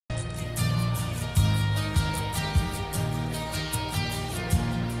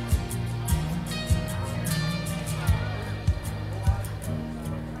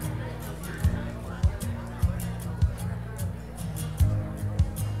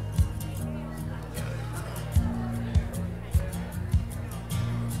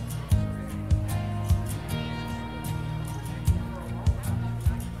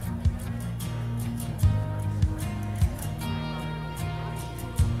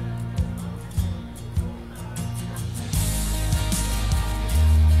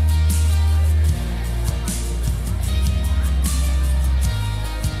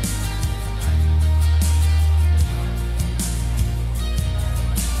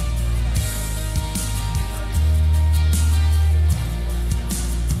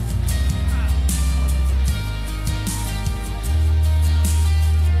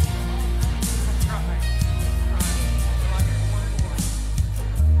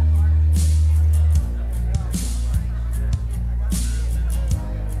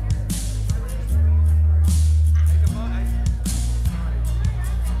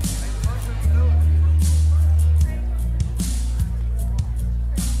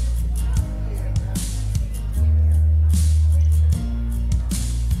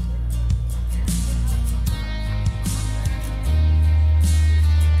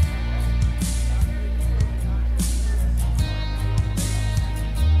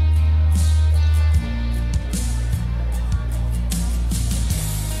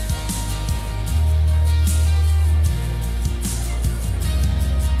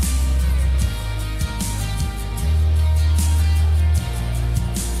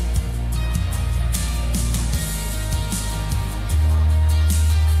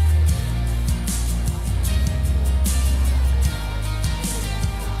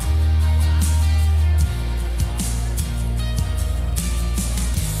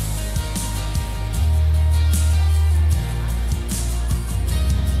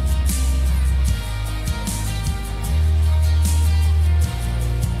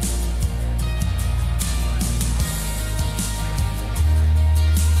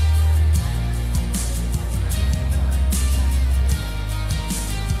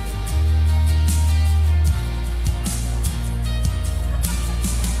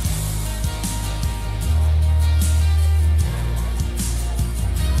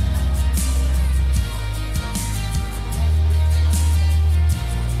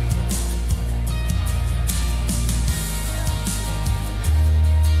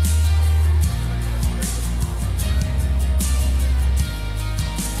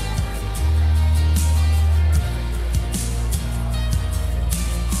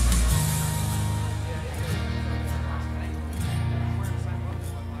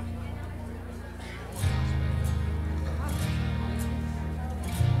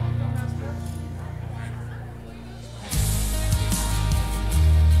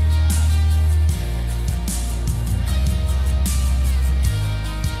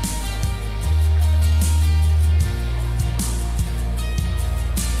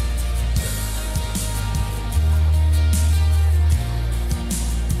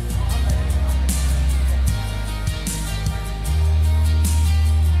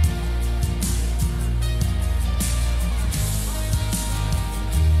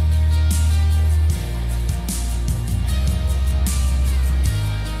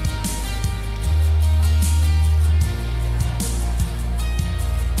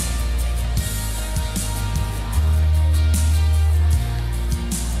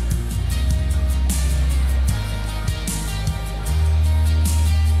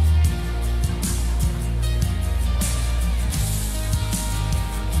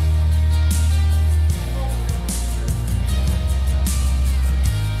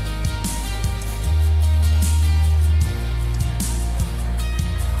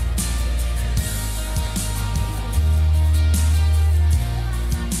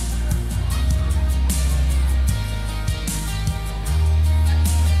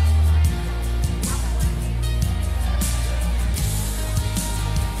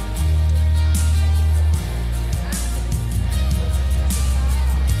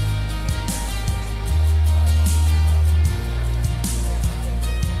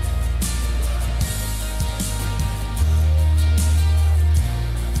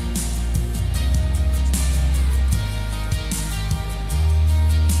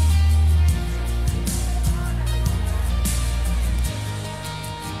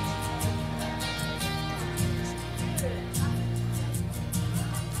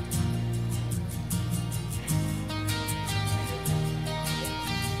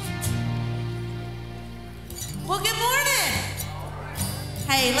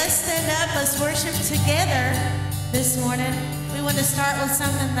Hey, let's stand up. Let's worship together this morning. We want to start with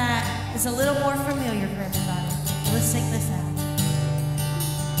something that is a little more familiar for everybody. Let's sing this out.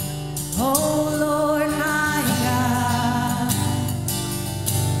 Oh, Lord, my God,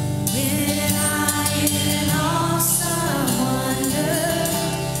 when I in awesome wonder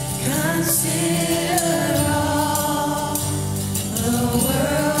consider all the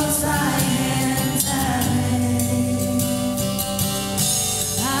worlds thy hands have made,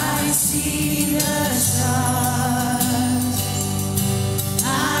 I see the stars,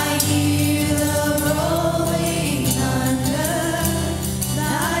 I hear the rolling thunder,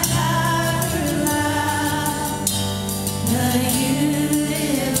 thy power loud, the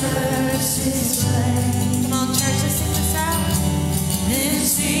universe is playing. Come on, church, let's sing this out. Then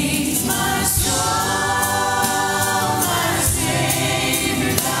sings my soul.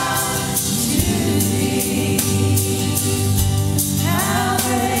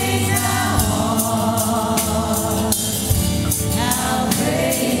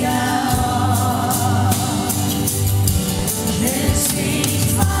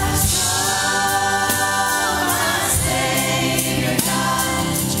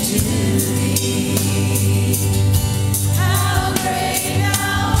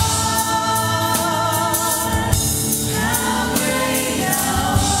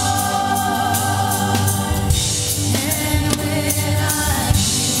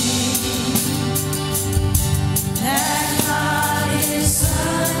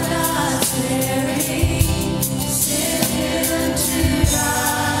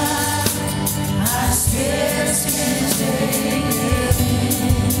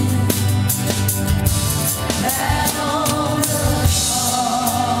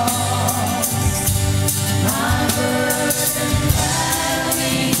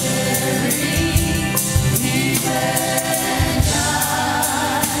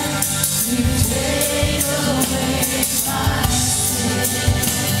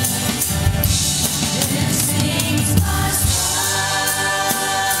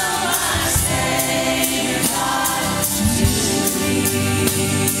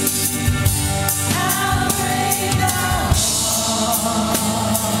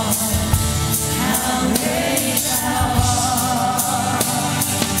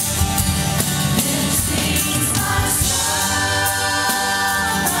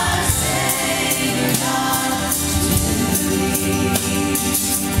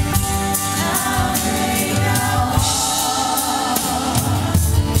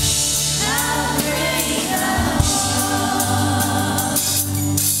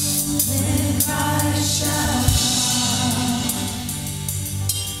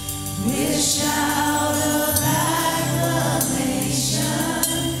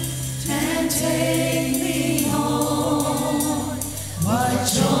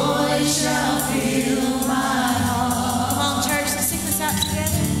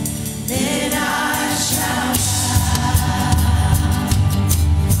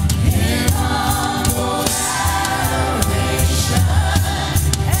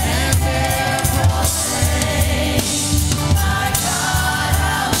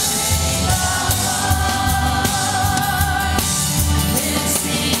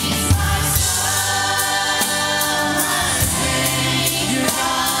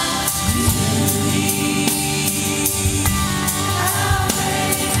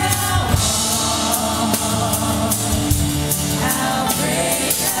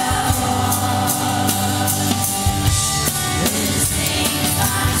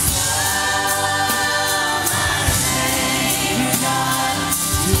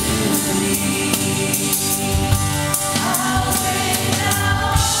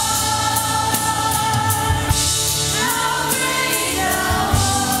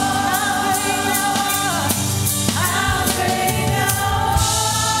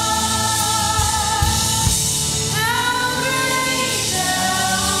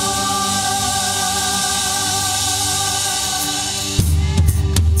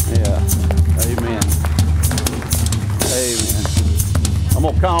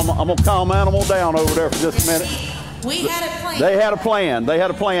 I'm gonna calm Animal down over there for just a minute. We had a plan. They had a plan. They had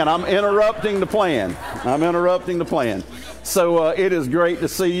a plan. I'm interrupting the plan. So it is great to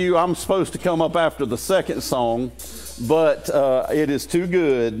see you. I'm supposed to come up after the second song, but it is too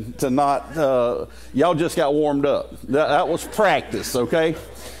good to not. Y'all just got warmed up. That was practice, okay?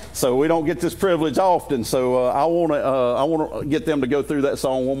 So we don't get this privilege often. So I want to get them to go through that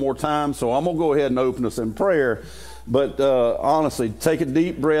song one more time. So I'm going to go ahead and open us in prayer. But honestly, take a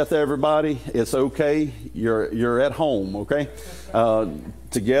deep breath, everybody. It's okay. You're at home, okay?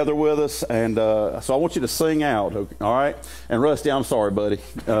 Together with us. And so I want you to sing out, okay? All right? And Rusty, I'm sorry, buddy.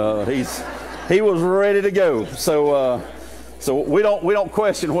 He was ready to go. So we don't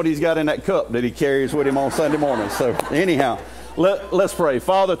question what he's got in that cup that he carries with him on Sunday morning. So anyhow, let's pray.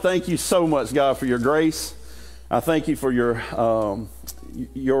 Father, thank you so much, God, for your grace. I thank you for your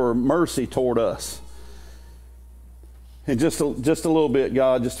mercy toward us. In just a little bit,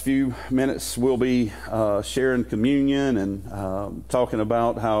 God, just a few minutes, we'll be sharing communion and talking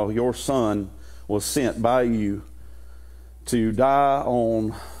about how your Son was sent by you to die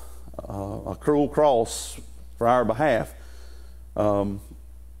on a cruel cross for our behalf,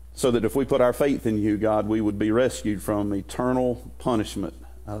 so that if we put our faith in you, God, we would be rescued from eternal punishment,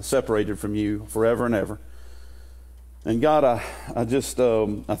 separated from you forever and ever. And God, I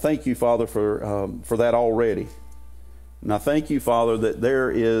thank you, Father, for that already. And I thank you, Father, that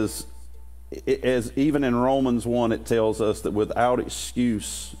there is, as even in Romans 1, it tells us that without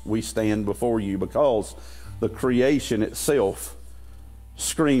excuse we stand before you, because the creation itself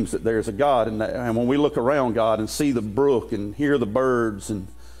screams that there's a God. And when we look around, God, and see the brook and hear the birds, and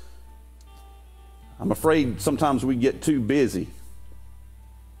I'm afraid sometimes we get too busy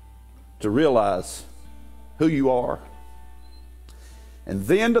to realize who you are. And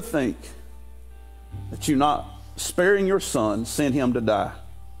then to think that you not sparing your Son, sent him to die.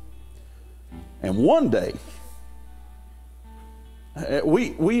 And one day,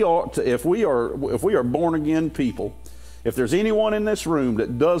 we ought to, if we are born again people, if there's anyone in this room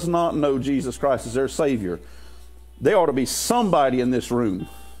that does not know Jesus Christ as their Savior, there ought to be somebody in this room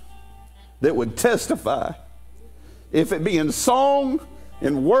that would testify, if it be in song,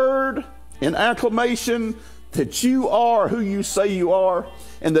 in word, in acclamation, that you are who you say you are,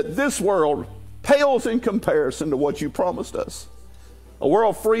 and that this world pales in comparison to what you promised us. A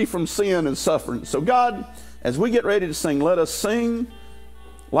world free from sin and suffering. So God, as we get ready to sing, let us sing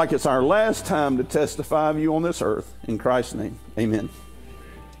like it's our last time to testify of you on this earth. In Christ's name, amen.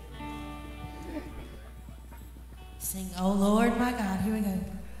 Sing, oh Lord my God. Here we go.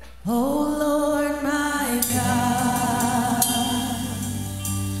 Oh Lord my God,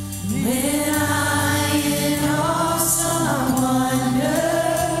 when I in awesome wonder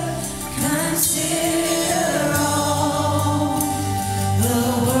consider all the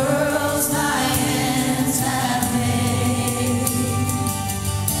worlds thy hands have made,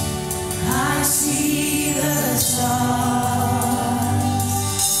 I see the stars,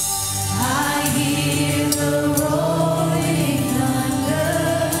 I hear the rolling thunder,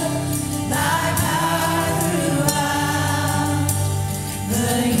 thy power throughout the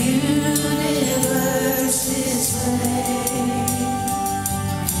universe.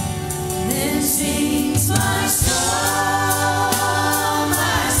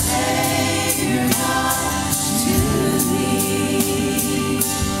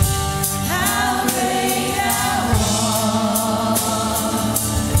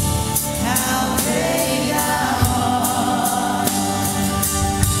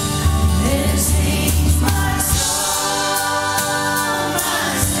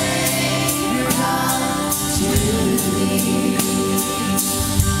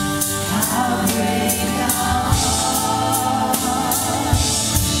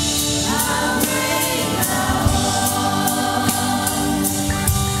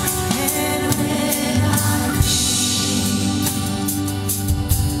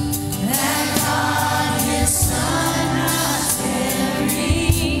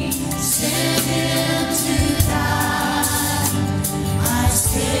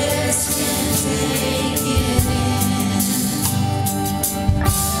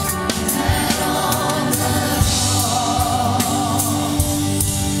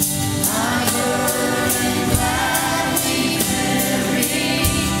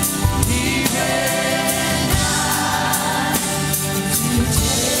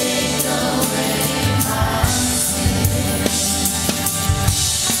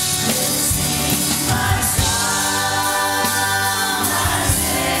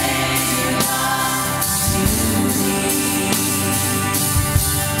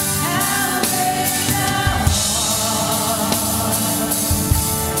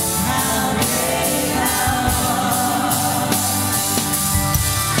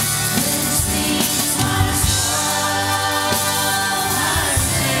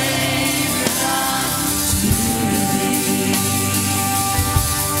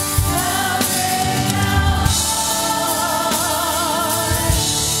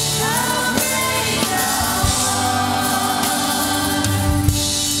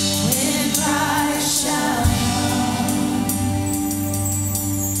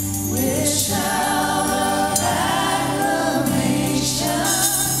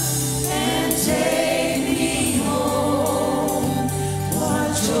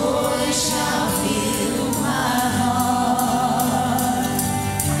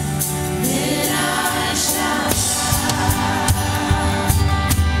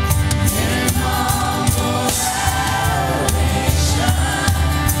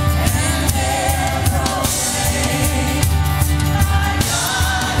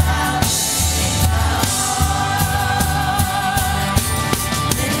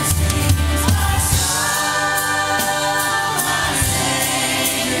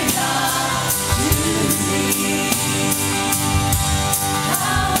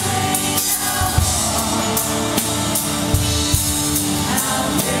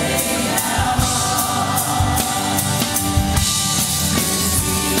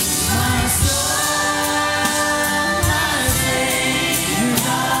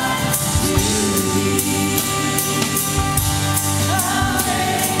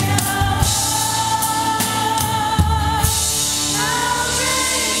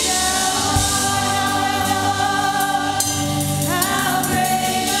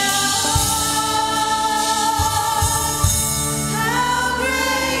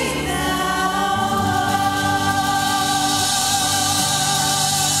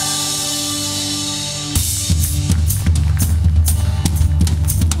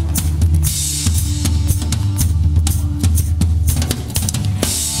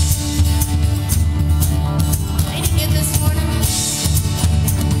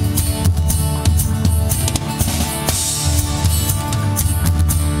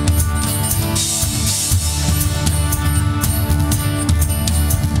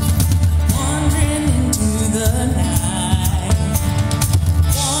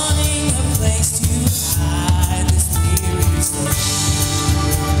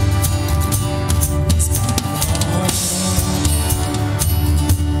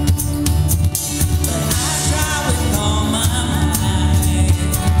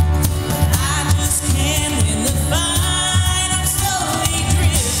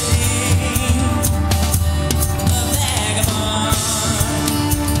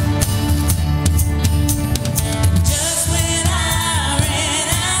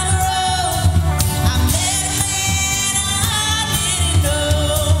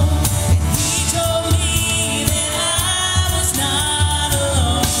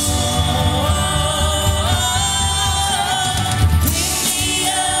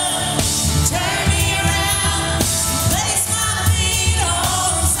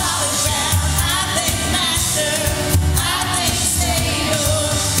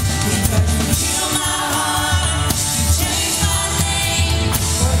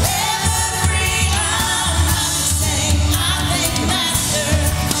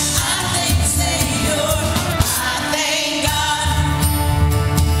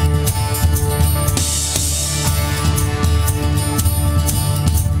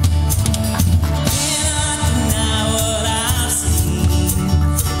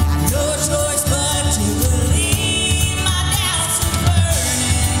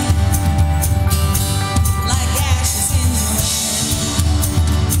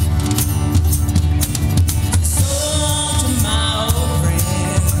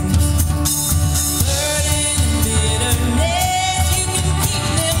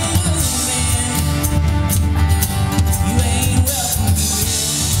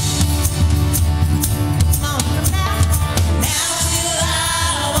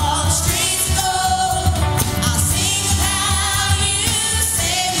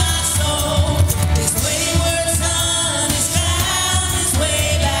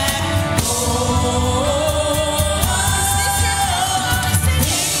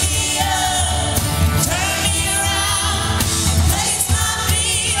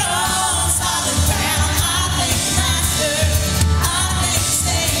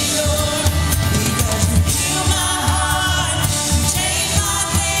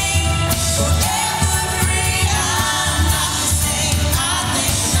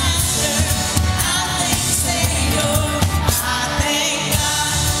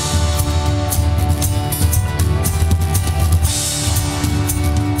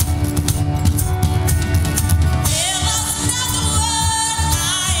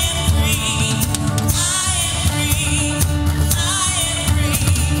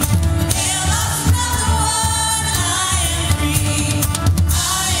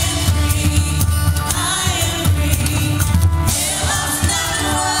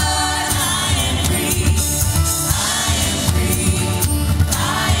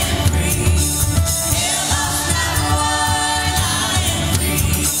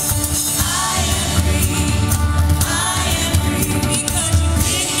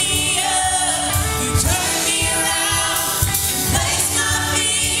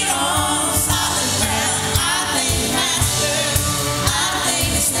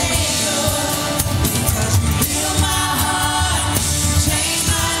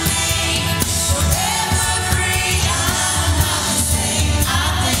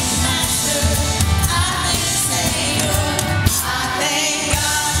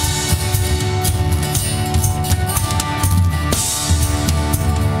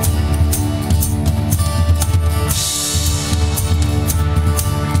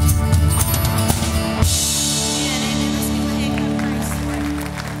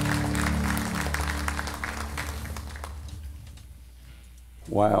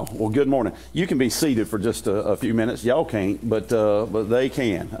 Wow. Well, good morning. You can be seated for just a few minutes. Y'all can't, but they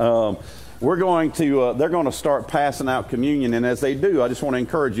can. They're going to start passing out communion, and as they do, I just want to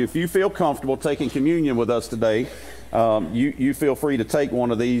encourage you, if you feel comfortable taking communion with us today, you feel free to take one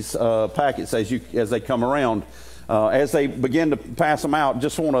of these packets as they come around. As they begin to pass them out,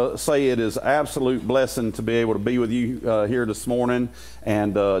 just want to say it is absolute blessing to be able to be with you here this morning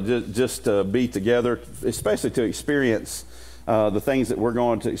and just be together, especially to experience the things that we're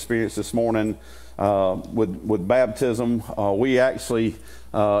going to experience this morning with baptism. We actually,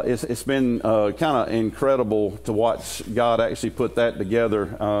 it's been kind of incredible to watch God actually put that together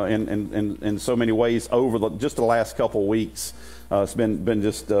in so many ways over just the last couple of weeks. It's been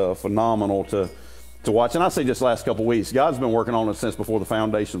just phenomenal to watch. And I say just the last couple of weeks. God's been working on it since before the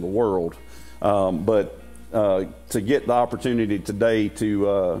foundation of the world. But to get the opportunity today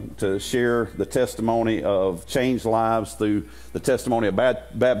to share the testimony of changed lives through the testimony of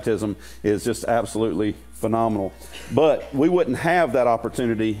baptism is just absolutely phenomenal. But we wouldn't have that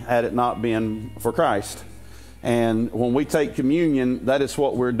opportunity had it not been for Christ. And when we take communion, that is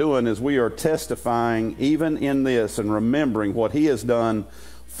what we're doing, is we are testifying even in this and remembering what He has done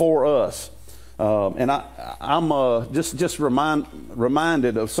for us. And I'm just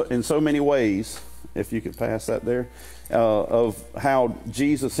reminded of in so many ways, if you could pass that there, of how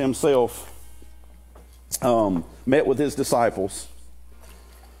Jesus Himself met with His disciples,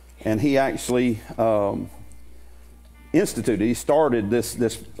 and He actually He started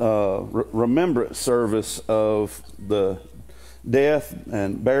this remembrance service of the death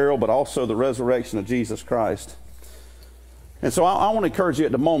and burial, but also the resurrection of Jesus Christ. And so I want to encourage you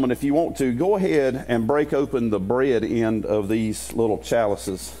at the moment, if you want to, go ahead and break open the bread end of these little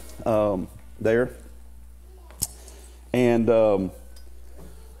chalices there. And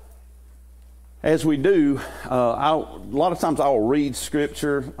as we do, a lot of times I'll read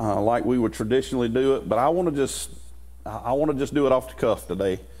Scripture like we would traditionally do it, but I want to just do it off the cuff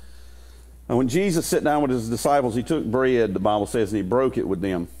today. And when Jesus sat down with His disciples, He took bread, the Bible says, and He broke it with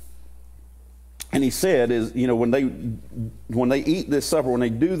them. And He said, when they eat this supper, when they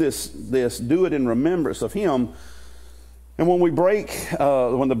do this, do it in remembrance of Him. And when we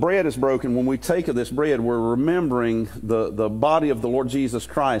when the bread is broken, when we take of this bread, we're remembering the body of the Lord Jesus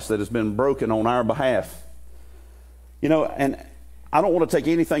Christ that has been broken on our behalf. And I don't want to take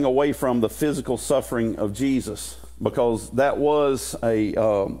anything away from the physical suffering of Jesus, because that was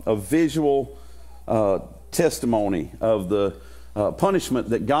a visual testimony of the punishment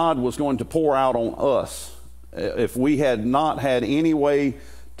that God was going to pour out on us if we had not had any way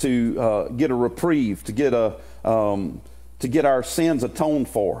to get a reprieve, to get our sins atoned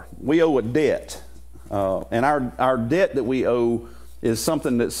for. We owe a debt, and our debt that we owe is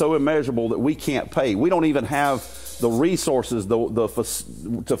something that's so immeasurable that we can't pay. We don't even have the resources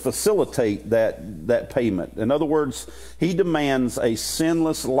to facilitate that payment. In other words, He demands a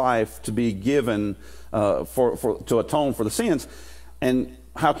sinless life to be given to atone for the sins. And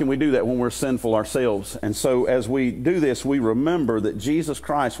how can we do that when we're sinful ourselves? And so as we do this, we remember that Jesus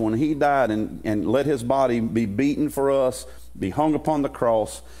Christ, when He died and let His body be beaten for us, be hung upon the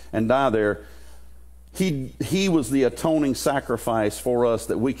cross and die there, He was the atoning sacrifice for us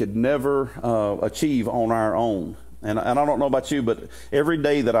that we could never achieve on our own. And I don't know about you, but every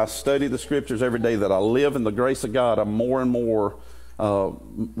day that I study the Scriptures, every day that I live in the grace of God, I'm more and more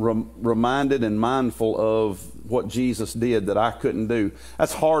reminded and mindful of what Jesus did that I couldn't do.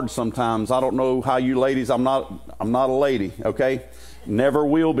 That's hard sometimes. I don't know how you ladies, I'm not a lady, okay? Never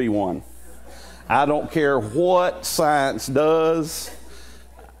will be one. I don't care what science does.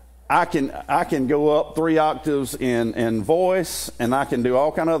 I can go up 3 octaves in voice, and I can do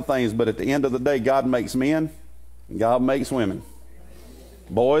all kind of other things, but at the end of the day, God makes men, and God makes women,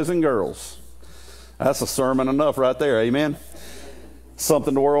 boys and girls. That's a sermon enough right there, amen?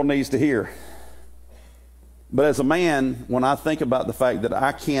 Something the world needs to hear. But as a man, when I think about the fact that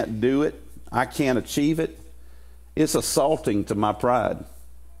I can't do it, I can't achieve it, it's assaulting to my pride.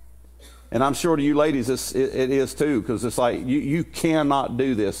 And I'm sure to you ladies it is too, because it's like you cannot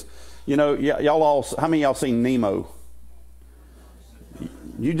do this. Y'all all, how many of y'all seen Nemo?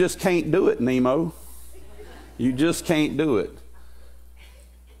 You just can't do it, Nemo. You just can't do it.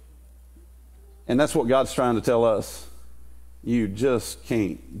 And that's what God's trying to tell us. You just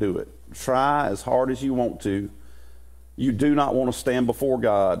can't do it. Try as hard as you want to. You do not want to stand before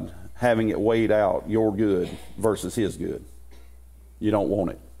God having it weighed out, your good versus His good. You don't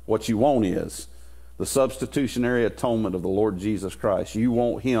want it. What you want is the substitutionary atonement of the Lord Jesus Christ. You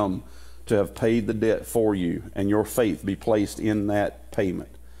want Him to have paid the debt for you and your faith be placed in that payment.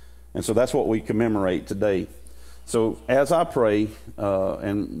 And so that's what we commemorate today. So as I pray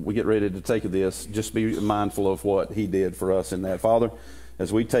and we get ready to take this, just be mindful of what he did for us in that. Father,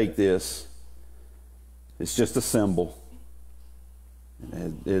 as we take this, it's just a symbol.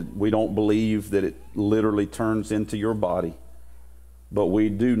 We don't believe that it literally turns into your body, but we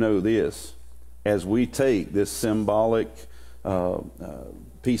do know this. As we take this symbolic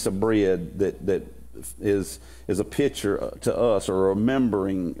piece of bread that is a picture to us, or a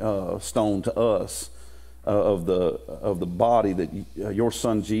remembering stone to us, of the body that your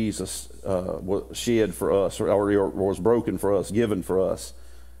son Jesus was shed for us, or was broken for us, given for us.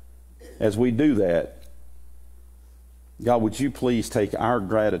 As we do that, God, would you please take our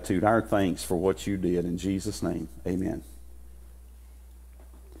gratitude, our thanks for what you did, in Jesus' name, amen.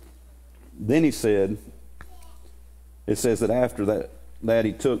 Then he said, it says that after that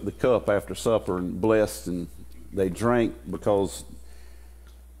he took the cup after supper and blessed, and they drank, because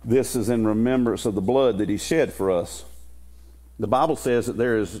this is in remembrance of the blood that he shed for us. The Bible says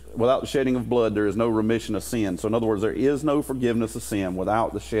that without the shedding of blood, there is no remission of sin. So in other words, there is no forgiveness of sin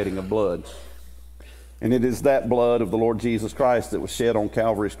without the shedding of blood. And it is that blood of the Lord Jesus Christ that was shed on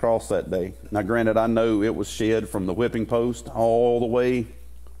Calvary's cross that day. Now granted, I know it was shed from the whipping post all the way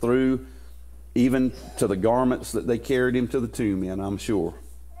through, even to the garments that they carried him to the tomb in, I'm sure.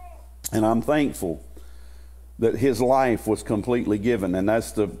 And I'm thankful that his life was completely given. And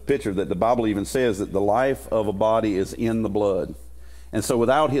that's the picture that the Bible even says, that the life of a body is in the blood. And so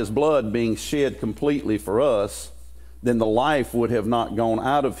without his blood being shed completely for us, then the life would have not gone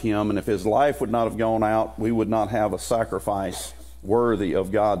out of him. And if his life would not have gone out, we would not have a sacrifice worthy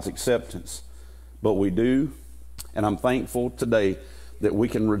of God's acceptance. But we do. And I'm thankful today that we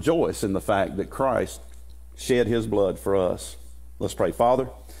can rejoice in the fact that Christ shed his blood for us. Let's pray. Father,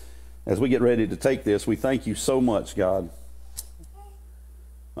 as we get ready to take this, we thank you so much, God.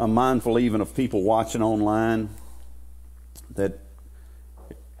 I'm mindful even of people watching online that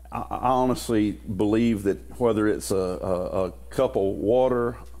I honestly believe that whether it's a cup of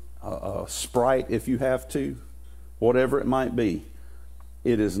water, a Sprite if you have to, whatever it might be,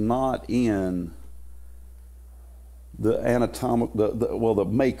 it is not in the the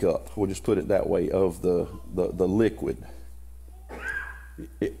makeup, we'll just put it that way, of the liquid.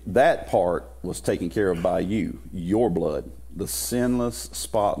 That part was taken care of by you, your blood, the sinless,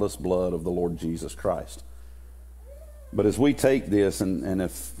 spotless blood of the Lord Jesus Christ. But as we take this, and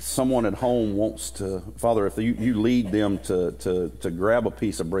if someone at home wants to, Father, if you lead them to grab a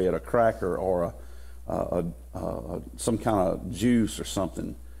piece of bread, a cracker, or some kind of juice or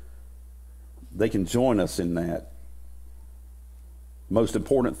something, they can join us in that. Most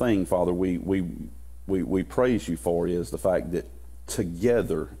important thing, Father, we praise you for is the fact that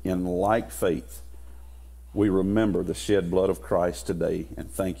together in like faith, we remember the shed blood of Christ today,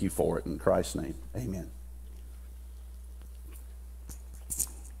 and thank you for it in Christ's name. Amen.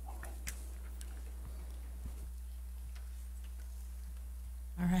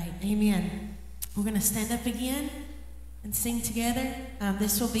 All right, amen. We're going to stand up again and sing together.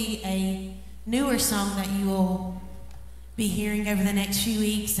 This will be a newer song that you will be hearing over the next few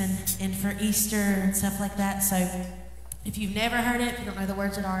weeks and for Easter and stuff like that. So if you've never heard it, if you don't know the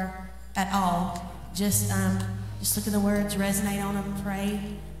words at all, just look at the words, resonate on them, pray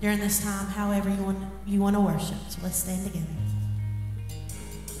during this time, however you want to worship. So let's stand together.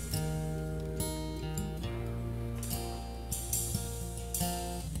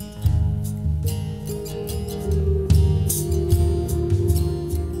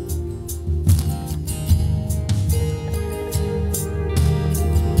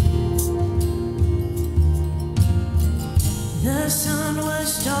 The sun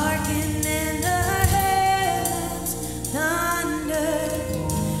was darkened in the heavens, thundered,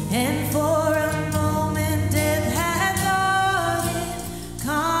 and for a moment death had thought it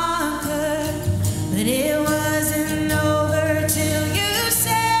conquered. But it wasn't over till you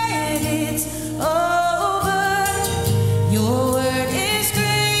said it's over. Your word is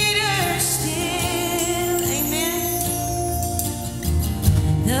greater still. Amen.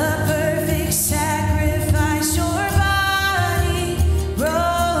 The perfect sacrifice, your body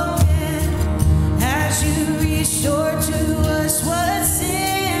broken.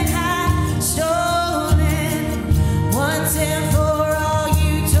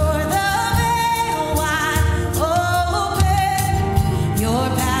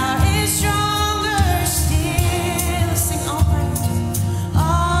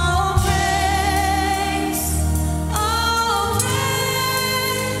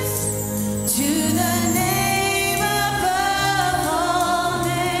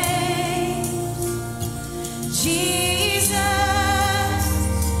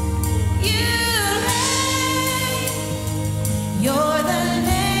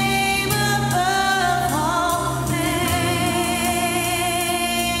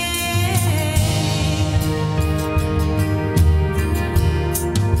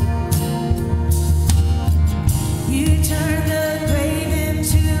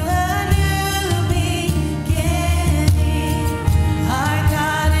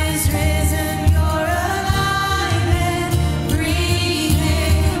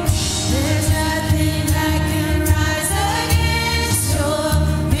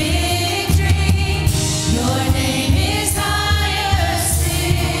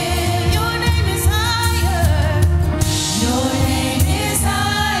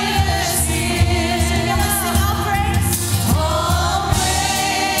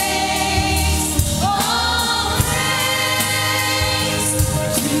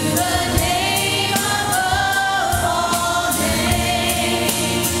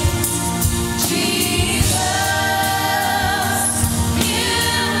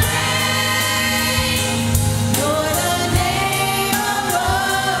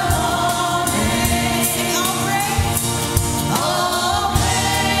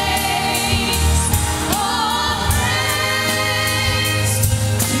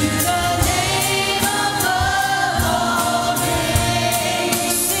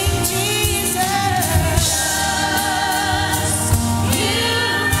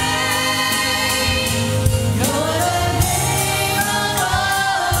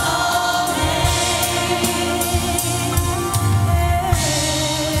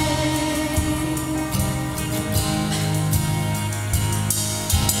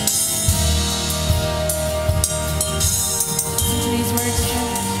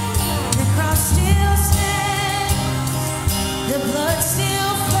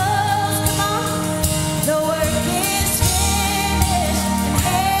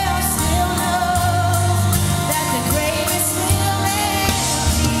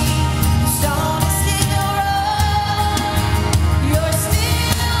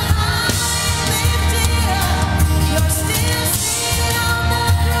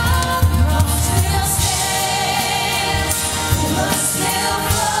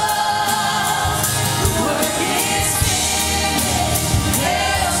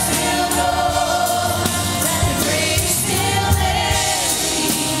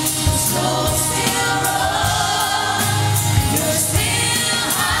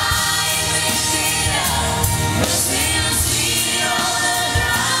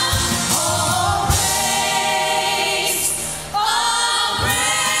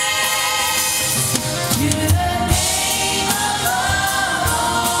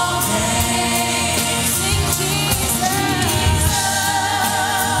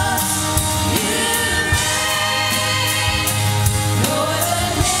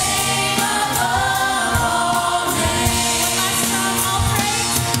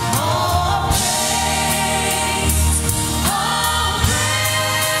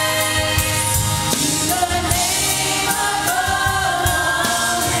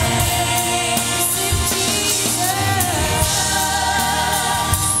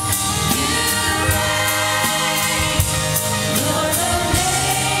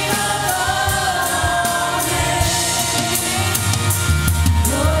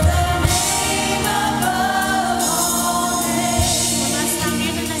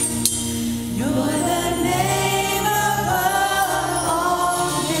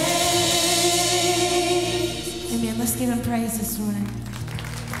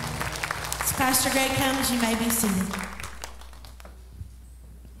 Pastor Greg comes, you may be seated.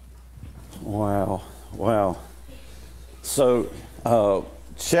 Wow. So,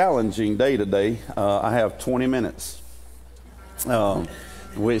 challenging day today. I have 20 minutes in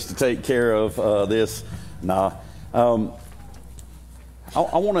which to take care of this. I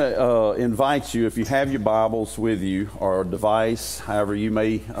want to invite you, if you have your Bibles with you or a device, however you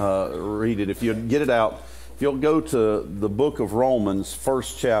may read it, if you get it out, if you'll go to the book of Romans,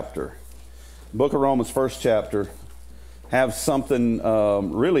 first chapter. Book of Romans, first chapter, have something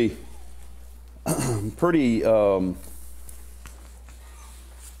really pretty I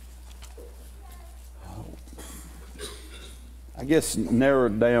guess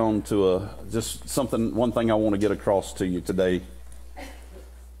narrowed down to just something, one thing I want to get across to you today.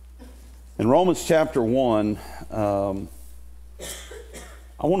 In Romans chapter 1, I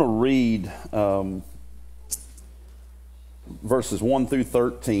want to read verses 1 through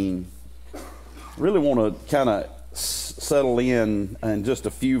 13. Really want to kind of settle in just a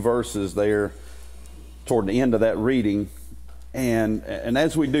few verses there toward the end of that reading. And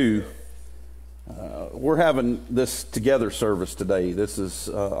as we do, we're having this together service today. This is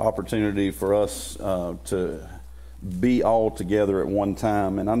an opportunity for us to be all together at one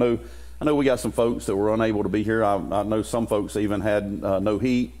time. And I know we got some folks that were unable to be here. I know some folks even had no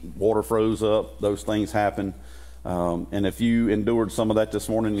heat, water froze up, those things happen. And if you endured some of that this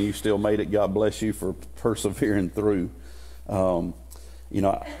morning and you still made it, God bless you for persevering through. I'll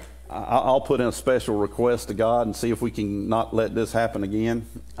put in a special request to God and see if we can not let this happen again.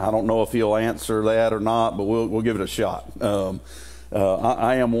 I don't know if He'll answer that or not, but we'll give it a shot.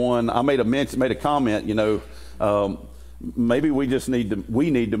 I am one. I made a comment. Maybe we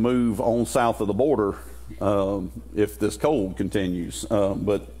need to move on south of the border if this cold continues.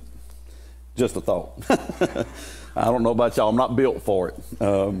 But just a thought. I don't know about y'all. I'm not built for it.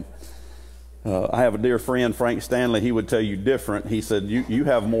 I have a dear friend, Frank Stanley. He would tell you different. He said, you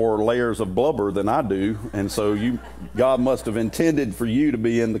have more layers of blubber than I do, and so God must have intended for you to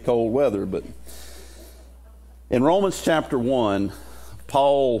be in the cold weather. But in Romans chapter 1,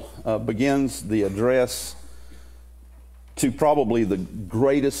 Paul begins the address to probably the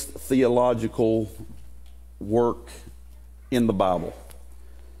greatest theological work in the Bible.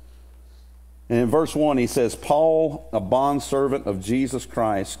 And in verse 1 he says, Paul, a bondservant of Jesus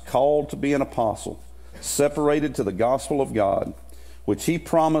Christ, called to be an apostle, separated to the gospel of God, which he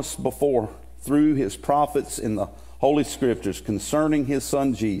promised before through his prophets in the Holy Scriptures concerning his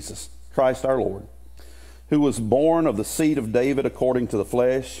Son Jesus, Christ our Lord, who was born of the seed of David according to the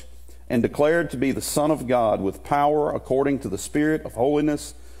flesh, and declared to be the Son of God with power according to the Spirit of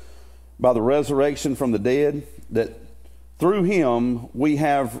holiness by the resurrection from the dead, that through him we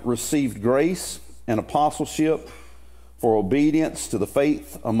have received grace and apostleship for obedience to the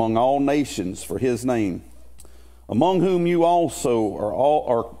faith among all nations for his name, among whom you also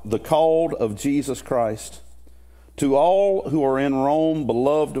are the called of Jesus Christ. To all who are in Rome,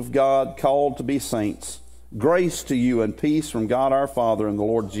 beloved of God, called to be saints, grace to you and peace from God our Father and the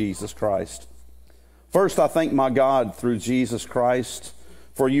Lord Jesus Christ. First, I thank my God through Jesus Christ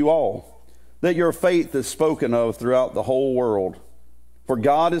for you all, that your faith is spoken of throughout the whole world. For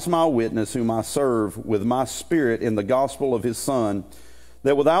God is my witness, whom I serve with my spirit in the gospel of his Son,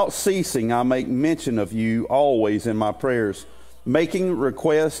 that without ceasing I make mention of you always in my prayers, making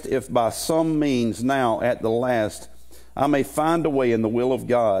request if by some means now at the last I may find a way in the will of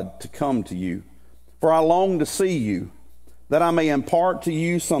God to come to you. For I long to see you, that I may impart to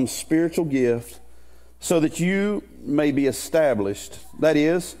you some spiritual gift, so that you may be established. That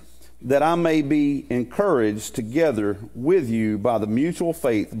is, that I may be encouraged together with you by the mutual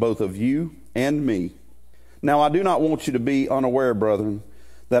faith both of you and me. Now I do not want you to be unaware, brethren,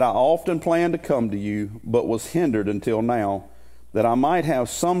 that I often planned to come to you, but was hindered until now, that I might have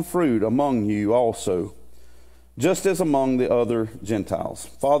some fruit among you also, just as among the other Gentiles.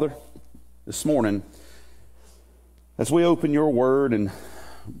 Father, this morning, as we open your word and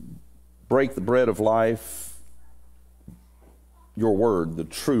break the bread of life, your word, the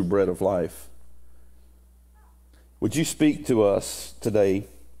true bread of life, would you speak to us today?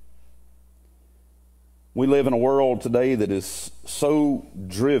 We live in a world today that is so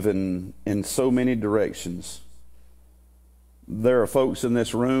driven in so many directions. There are folks in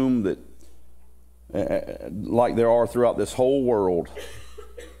this room that, like there are throughout this whole world,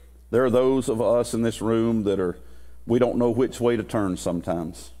 there are those of us in this room that we don't know which way to turn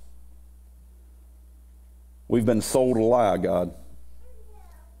sometimes. We've been sold a lie, God.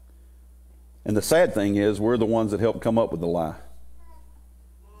 And the sad thing is, we're the ones that helped come up with the lie.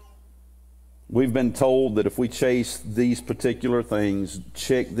 We've been told that if we chase these particular things,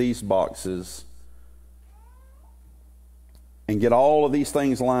 check these boxes, and get all of these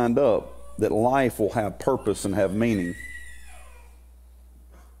things lined up, that life will have purpose and have meaning.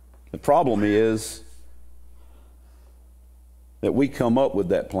 The problem is that we come up with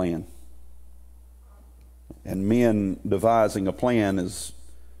that plan. And men devising a plan is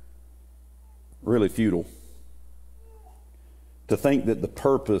really futile. To think that the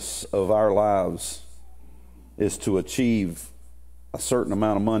purpose of our lives is to achieve a certain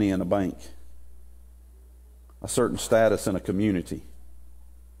amount of money in a bank, a certain status in a community,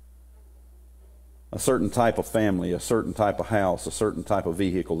 a certain type of family, a certain type of house, a certain type of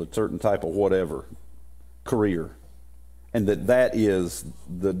vehicle, a certain type of whatever, career. And that is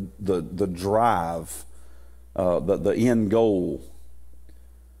the drive, the end goal,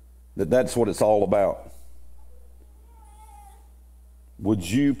 that's what it's all about. Would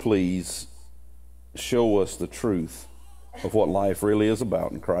you please show us the truth of what life really is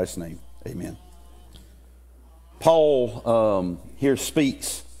about? In Christ's name, amen. Paul here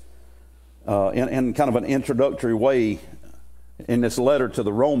speaks in kind of an introductory way in this letter to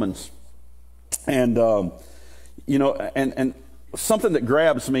the Romans. And, and something that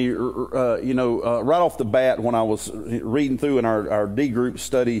grabs me, right off the bat when I was reading through in our D group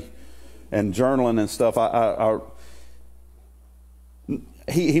study and journaling and stuff,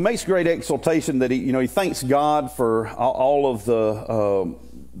 he makes great exaltation that he thanks God for all of the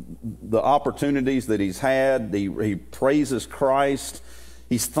opportunities that he's had. He praises Christ.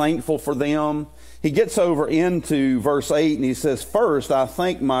 He's thankful for them. He gets over into verse 8 and he says, "First, I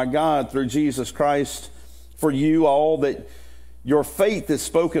thank my God through Jesus Christ for you all, that your faith is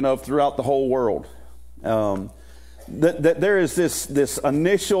spoken of throughout the whole world." That there is this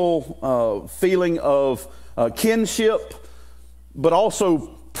initial feeling of kinship, but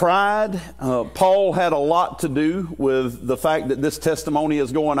also pride. Paul had a lot to do with the fact that this testimony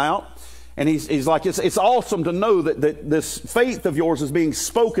is going out. And he's like, it's awesome to know that this faith of yours is being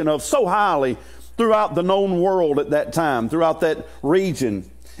spoken of so highly throughout the known world at that time, throughout that region.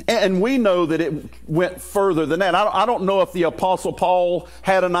 And we know that it went further than that. I don't know if the Apostle Paul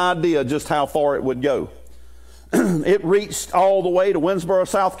had an idea just how far it would go. It reached all the way to Winsboro,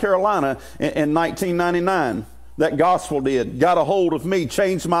 South Carolina in 1999. That gospel got a hold of me,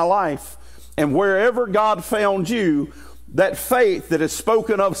 changed my life. And wherever God found you, that faith that is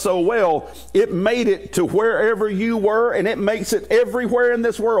spoken of so well, it made it to wherever you were, and it makes it everywhere in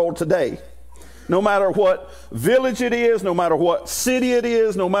this world today. No matter what village it is, no matter what city it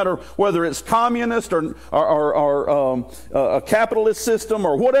is, no matter whether it's communist or a capitalist system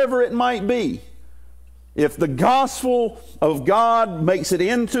or whatever it might be. If the gospel of God makes it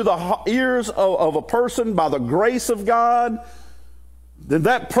into the ears of a person by the grace of God, then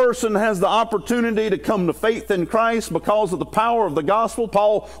that person has the opportunity to come to faith in Christ because of the power of the gospel.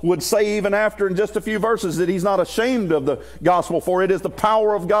 Paul would say even after in just a few verses that he's not ashamed of the gospel, for it is the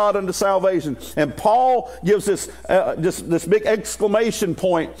power of God unto salvation. And Paul gives this big exclamation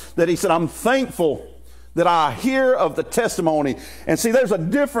point that he said, I'm thankful that I hear of the testimony. And see, there's a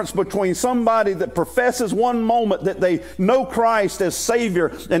difference between somebody that professes one moment that they know Christ as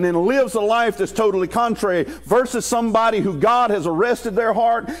Savior and then lives a life that's totally contrary, versus somebody who God has arrested their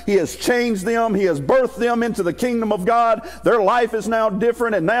heart. He has changed them. He has birthed them into the kingdom of God. Their life is now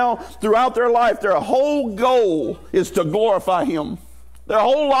different, and now throughout their life, their whole goal is to glorify Him. Their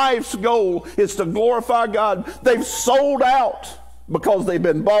whole life's goal is to glorify God. They've sold out because they've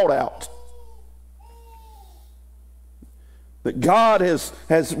been bought out. That God has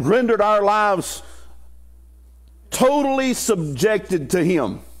rendered our lives totally subjected to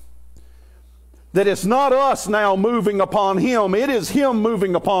Him. That it's not us now moving upon Him, it is Him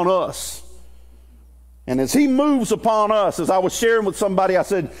moving upon us. And as He moves upon us, as I was sharing with somebody, I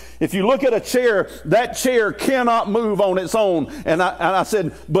said, if you look at a chair, that chair cannot move on its own. And I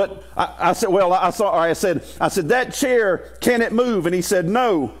said, that chair, can it move? And he said,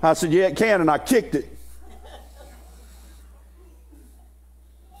 no. I said, yeah, it can, and I kicked it.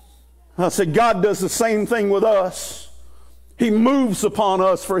 I said, God does the same thing with us. He moves upon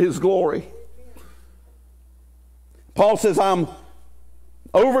us for His glory. Paul says, I'm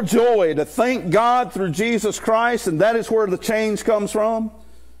overjoyed to thank God through Jesus Christ, and that is where the change comes from.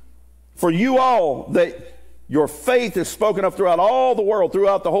 For you all, that your faith is spoken of throughout all the world,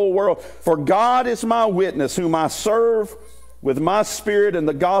 throughout the whole world. For God is my witness, whom I serve with my spirit in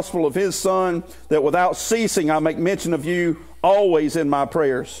the gospel of His Son, that without ceasing I make mention of you always in my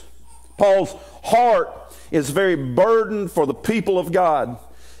prayers. Paul's heart is very burdened for the people of God.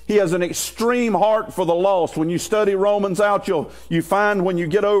 He has an extreme heart for the lost. When you study Romans out, you find when you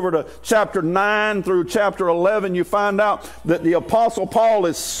get over to chapter 9 through chapter 11, you find out that the Apostle Paul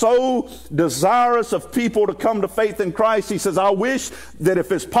is so desirous of people to come to faith in Christ. He says, I wish that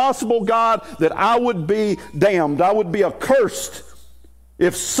if it's possible, God, that I would be damned. I would be accursed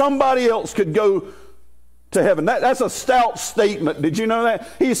if somebody else could go to heaven. That's a stout statement. Did you know that?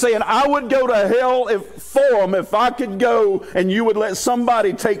 He's saying, I would go to hell for them if I could go and you would let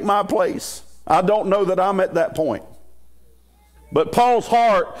somebody take my place. I don't know that I'm at that point. But Paul's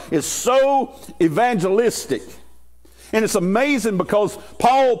heart is so evangelistic. And it's amazing because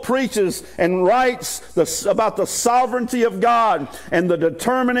Paul preaches and writes about the sovereignty of God and the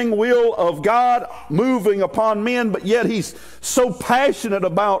determining will of God moving upon men, but yet he's so passionate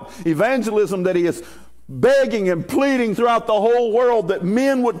about evangelism that he is begging and pleading throughout the whole world that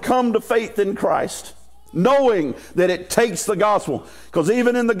men would come to faith in Christ, knowing that it takes the gospel. Because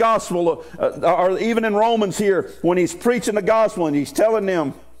even in the gospel, or even in Romans here, when he's preaching the gospel and he's telling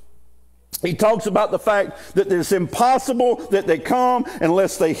them, he talks about the fact that it's impossible that they come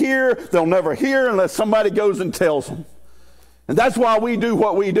unless they hear. They'll never hear unless somebody goes and tells them. And that's why we do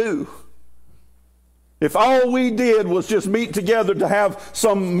what we do. If all we did was just meet together to have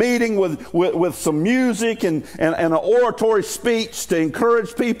some meeting with some music and an oratory speech to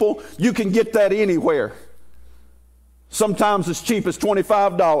encourage people, you can get that anywhere. Sometimes as cheap as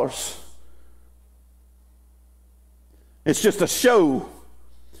 $25. It's just a show.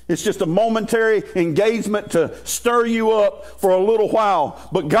 It's just a momentary engagement to stir you up for a little while.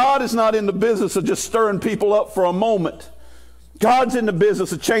 But God is not in the business of just stirring people up for a moment. God's in the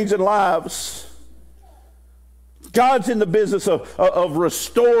business of changing lives. God's in the business of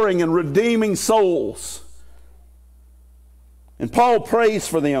restoring and redeeming souls. And Paul prays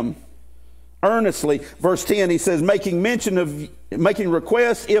for them earnestly. Verse 10, he says, making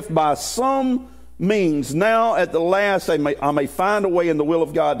request, if by some means now at the last I may find a way in the will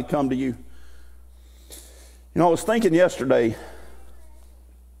of God to come to you. You know, I was thinking yesterday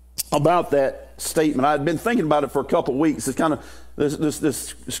about that statement. I'd been thinking about it for a couple of weeks. It's kind of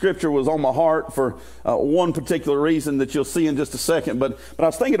this scripture was on my heart for one particular reason that you'll see in just a second. But I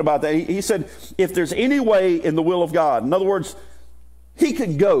was thinking about that. He said, if there's any way in the will of God, in other words, he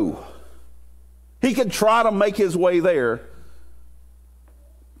could go. He could try to make his way there.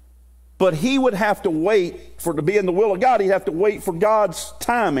 But he would have to wait for to be in the will of God. He'd have to wait for God's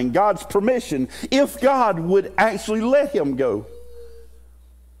timing, God's permission, if God would actually let him go.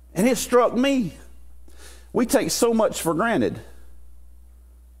 And it struck me. We take so much for granted.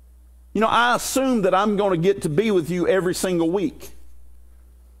 You know, I assume that I'm going to get to be with you every single week.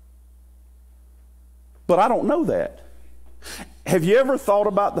 But I don't know that. Have you ever thought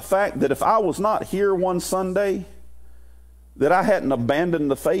about the fact that if I was not here one Sunday, that I hadn't abandoned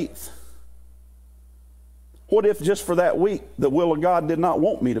the faith? What if just for that week the will of God did not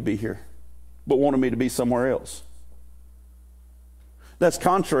want me to be here, but wanted me to be somewhere else? That's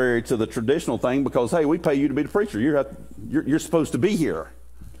contrary to the traditional thing because, hey, we pay you to be the preacher. You're supposed to be here.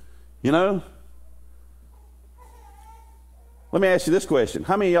 You know? Let me ask you this question.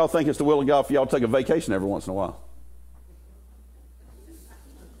 How many of y'all think it's the will of God for y'all to take a vacation every once in a while?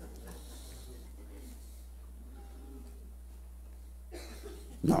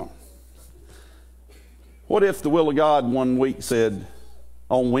 No. What if the will of God one week said,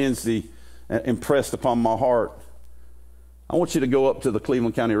 on Wednesday, impressed upon my heart, I want you to go up to the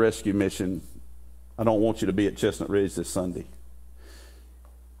Cleveland County Rescue Mission. I don't want you to be at Chestnut Ridge this Sunday.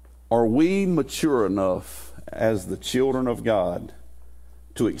 Are we mature enough as the children of God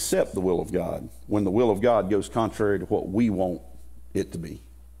to accept the will of God when the will of God goes contrary to what we want it to be?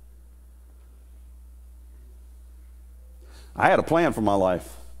 I had a plan for my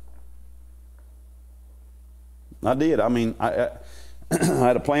life. I did. I mean, I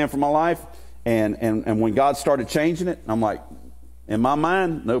had a plan for my life, and when God started changing it, I'm like, in my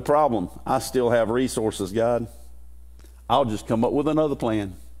mind, no problem. I still have resources, God. I'll just come up with another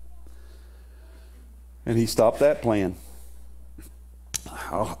plan. And he stopped that plan.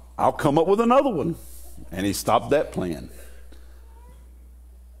 I'll come up with another one. And he stopped that plan.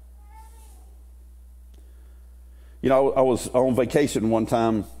 You know, I was on vacation one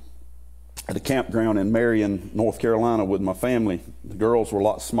time at a campground in Marion, North Carolina with my family. The girls were a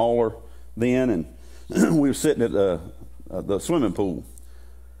lot smaller then, and we were sitting at the swimming pool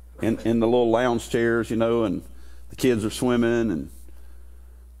in the little lounge chairs, you know, and the kids are swimming, and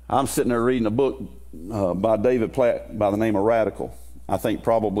I'm sitting there reading a book by David Platt by the name of Radical. I think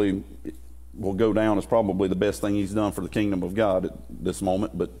probably will go down as probably the best thing he's done for the kingdom of God at this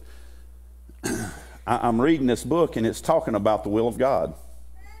moment, but I'm reading this book, and it's talking about the will of God.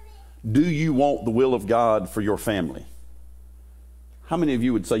 Do you want the will of God for your family? How many of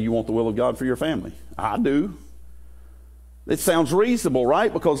you would say you want the will of God for your family? I do. It sounds reasonable,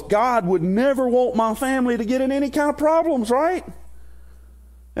 right? Because God would never want my family to get in any kind of problems, right?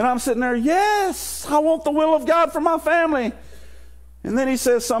 And I'm sitting there, yes, I want the will of God for my family. And then he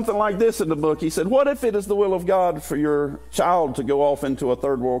says something like this in the book. He said, what if it is the will of God for your child to go off into a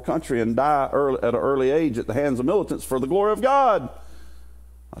third world country and die at an early age at the hands of militants for the glory of God?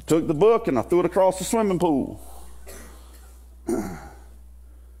 I took the book and I threw it across the swimming pool.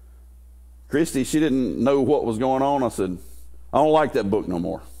 Christy, she didn't know what was going on. I said, I don't like that book no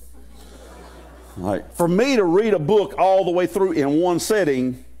more. Like, for me to read a book all the way through in one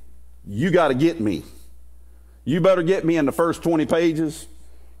setting, you got to get me. You better get me in the first 20 pages,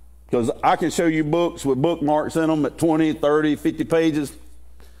 because I can show you books with bookmarks in them at 20, 30, 50 pages.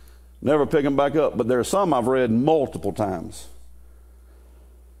 Never pick them back up. But there are some I've read multiple times.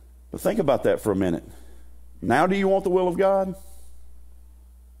 But think about that for a minute. Now, do you want the will of God?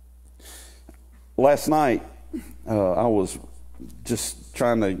 Last night, I was just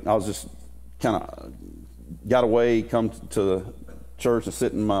kind of got away, come to the church and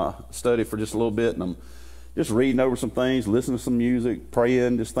sit in my study for just a little bit, and I'm just reading over some things, listening to some music,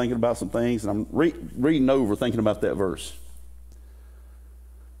 praying, just thinking about some things, and I'm reading over, thinking about that verse.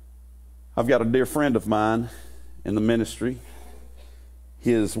 I've got a dear friend of mine in the ministry.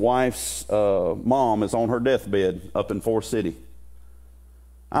 His wife's mom is on her deathbed up in Forest City.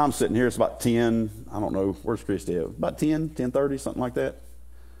 I'm sitting here, it's about 10, I don't know, where's Christy at? About 10, 10:30, something like that.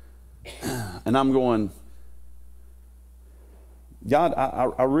 And I'm going, God,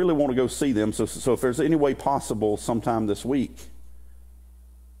 I really want to go see them. So if there's any way possible sometime this week,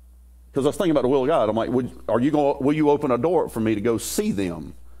 because I was thinking about the will of God. I'm like, will you open a door for me to go see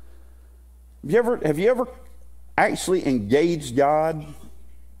them? Have you ever actually engaged God?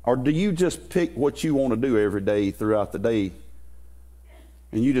 Or do you just pick what you want to do every day throughout the day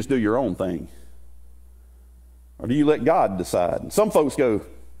and you just do your own thing? Or do you let God decide? And some folks go,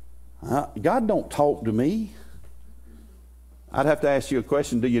 God don't talk to me. I'd have to ask you a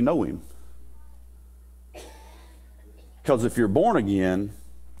question. Do you know him? Because if you're born again,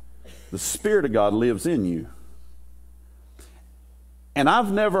 the Spirit of God lives in you. And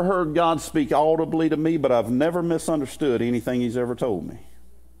I've never heard God speak audibly to me, but I've never misunderstood anything he's ever told me.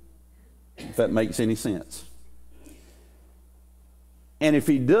 If that makes any sense. And if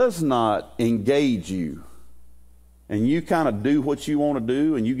he does not engage you, and you kind of do what you want to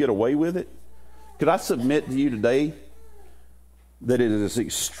do and you get away with it, could I submit to you today that it is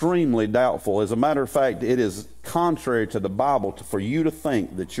extremely doubtful. As a matter of fact, it is contrary to the Bible for you to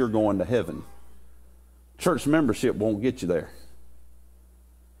think that you're going to heaven. Church membership won't get you there.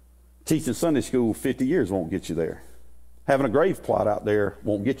 Teaching Sunday school 50 years won't get you there. Having a grave plot out there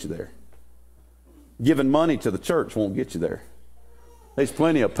won't get you there. Giving money to the church won't get you there. There's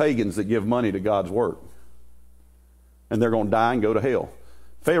plenty of pagans that give money to God's work, and they're going to die and go to hell.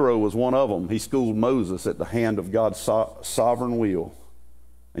 Pharaoh was one of them. He schooled Moses at the hand of God's sovereign will,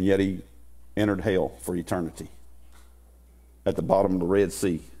 and yet he entered hell for eternity at the bottom of the Red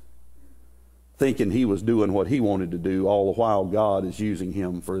Sea, thinking he was doing what he wanted to do, all the while God is using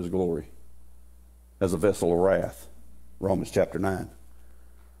him for his glory as a vessel of wrath. Romans chapter 9.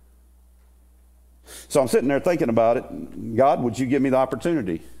 So I'm sitting there thinking about it. God, would you give me the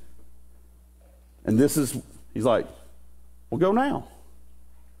opportunity? And he's like, well, go now.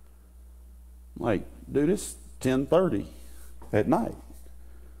 I'm like, dude, it's 10:30 at night.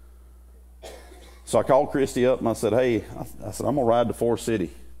 So I called Christy up and I said, hey, I'm going to ride to Forest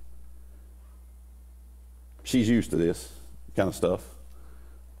City. She's used to this kind of stuff.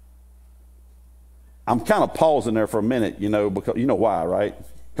 I'm kind of pausing there for a minute, because you know why, right?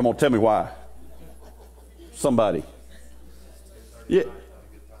 Come on, tell me why. Somebody. Yeah.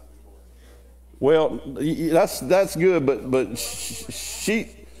 Well, that's good, but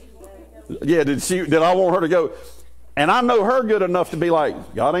she. Yeah, did I want her to go? And I know her good enough to be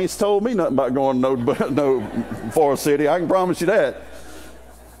like, God ain't told me nothing about going no Forest City. I can promise you that.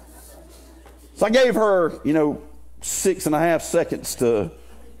 So I gave her, 6.5 seconds to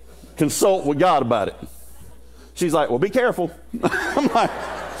consult with God about it. She's like, well, be careful. I'm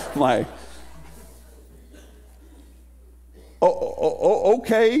like,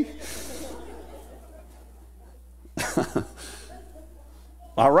 okay.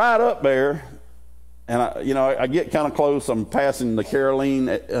 I ride up there, and I get kind of close. I'm passing the Caroline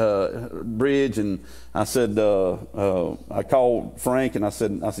Bridge, and I said, I called Frank, and I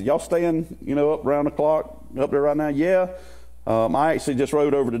said, y'all staying, up around the clock up there right now? Yeah. I actually just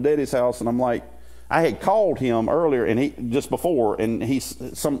rode over to Daddy's house, and I'm like, I had called him earlier, and just before, and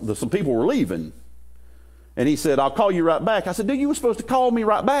some people were leaving. And he said, I'll call you right back. I said, dude, you were supposed to call me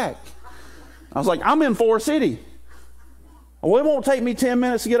right back. I was like, I'm in Forest City. Well, it won't take me 10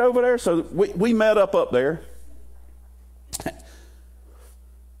 minutes to get over there. So we met up there.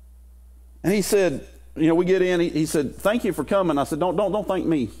 And he said, we get in. He said, thank you for coming. I said, don't thank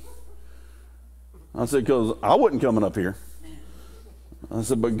me. I said, because I wasn't coming up here. I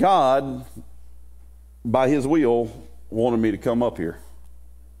said, but God, by his will, wanted me to come up here.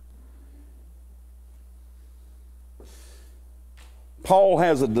 Paul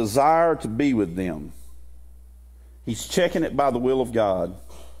has a desire to be with them. He's checking it by the will of God.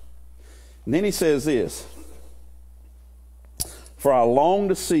 And then he says this, for I long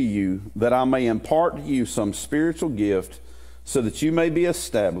to see you, that I may impart to you some spiritual gift, so that you may be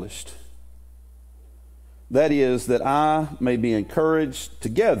established. That is, that I may be encouraged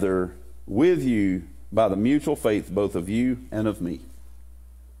together with you by the mutual faith both of you and of me.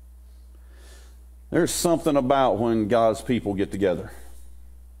 There's something about when God's people get together.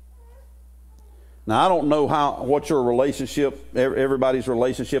 Now, I don't know what your relationship, everybody's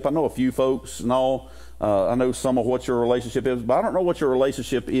relationship. I know a few folks and all. I know some of what your relationship is, but I don't know what your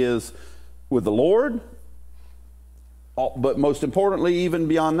relationship is with the Lord, but most importantly, even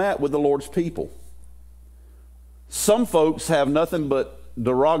beyond that, with the Lord's people. Some folks have nothing but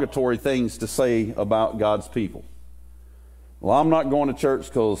derogatory things to say about God's people. Well, I'm not going to church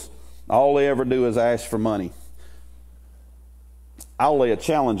because all they ever do is ask for money. I'll lay a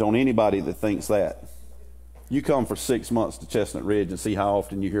challenge on anybody that thinks that. You come for 6 months to Chestnut Ridge and see how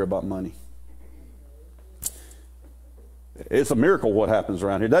often you hear about money. It's a miracle what happens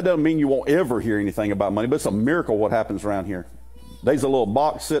around here. That doesn't mean you won't ever hear anything about money, but it's a miracle what happens around here. There's a little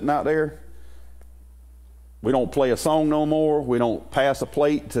box sitting out there. We don't play a song no more. We don't pass a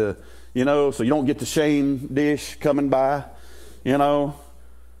plate to, so you don't get the shame dish coming by,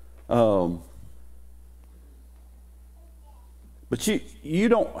 But you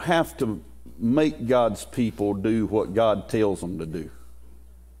don't have to make God's people do what God tells them to do.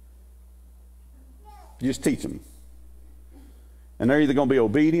 You just teach them. And they're either going to be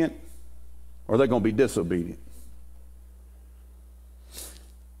obedient or they're going to be disobedient.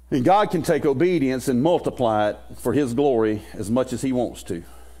 And God can take obedience and multiply it for his glory as much as he wants to.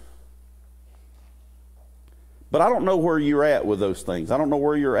 But I don't know where you're at with those things. I don't know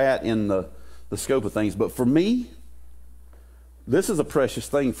where you're at in the scope of things. But for me, this is a precious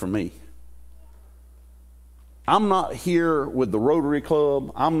thing for me. I'm not here with the Rotary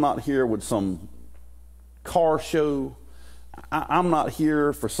Club. I'm not here with some car show. I'm not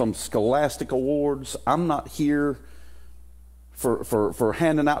here for some scholastic awards. I'm not here for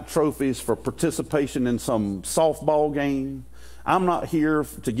handing out trophies for participation in some softball game. I'm not here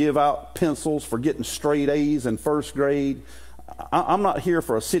to give out pencils for getting straight A's in first grade. I'm not here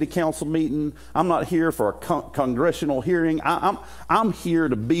for a city council meeting. I'm not here for a congressional hearing. I'm here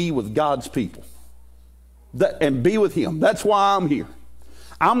to be with God's people and be with him. That's why I'm here.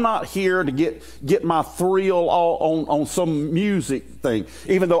 I'm not here to get my thrill all on some music thing,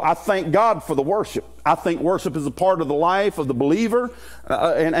 even though I thank God for the worship. I think worship is a part of the life of the believer,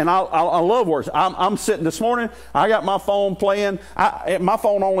 and I love worship. I'm sitting this morning, I got my phone playing. My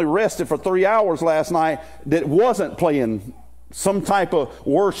phone only rested for 3 hours last night that wasn't playing some type of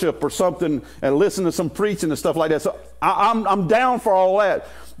worship or something and listen to some preaching and stuff like that. So I'm down for all that.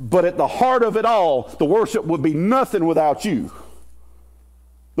 But at the heart of it all, the worship would be nothing without you.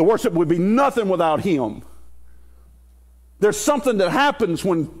 The worship would be nothing without him. There's something that happens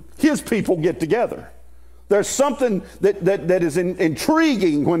when his people get together. There's something that is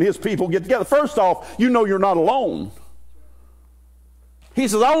intriguing when his people get together. First off, you know you're not alone. He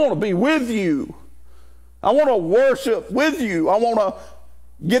says, I want to be with you. I want to worship with you. I want to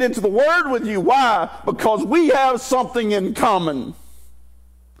get into the Word with you. Why? Because we have something in common.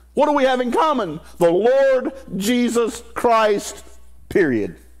 What do we have in common? The Lord Jesus Christ,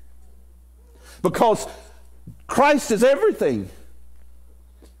 period. Because Christ is everything.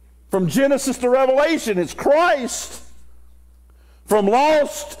 From Genesis to Revelation, it's Christ. From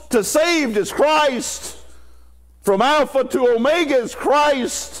lost to saved, it's Christ. From Alpha to Omega, it's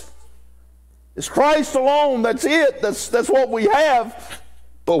Christ. It's Christ alone. That's it. That's what we have.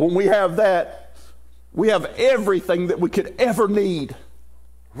 But when we have that, we have everything that we could ever need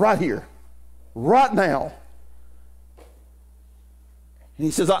right here, right now. And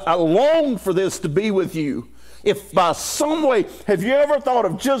he says, I long for this to be with you. If by some way, have you ever thought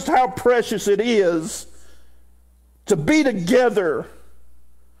of just how precious it is to be together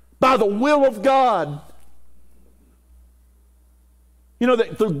by the will of God? You know,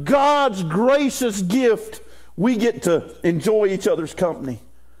 that through God's gracious gift, we get to enjoy each other's company.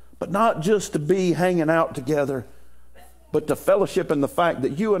 But not just to be hanging out together, but to fellowship in the fact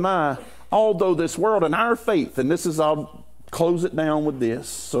that you and I, although this world and our faith, and this is, I'll close it down with this.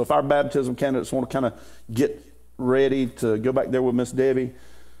 So if our baptism candidates want to kind of get ready to go back there with Miss Debbie,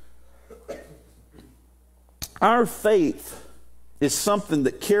 our faith is something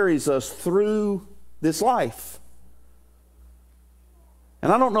that carries us through this life.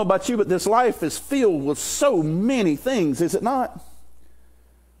 And I don't know about you, but this life is filled with so many things, is it not?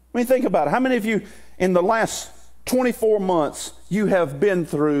 I mean, think about it. How many of you in the last 24 months, you have been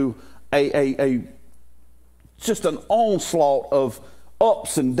through just an onslaught of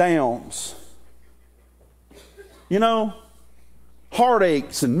ups and downs? You know,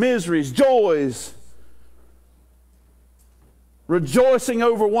 heartaches and miseries, joys, rejoicing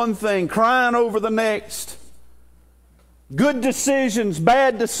over one thing, crying over the next. Good decisions,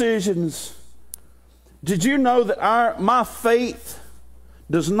 bad decisions. Did you know that my faith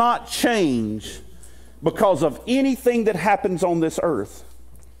does not change because of anything that happens on this earth?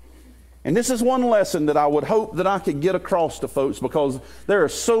 And this is one lesson that I would hope that I could get across to folks, because there are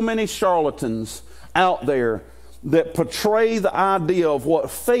so many charlatans out there that portray the idea of what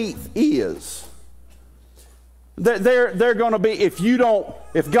faith is. They're going to be,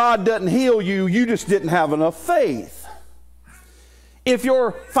 if God doesn't heal you, you just didn't have enough faith. If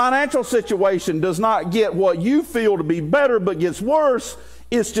your financial situation does not get what you feel to be better but gets worse,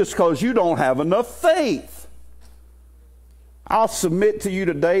 it's just because you don't have enough faith. I'll submit to you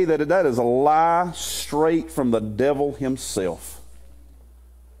today that that is a lie straight from the devil himself.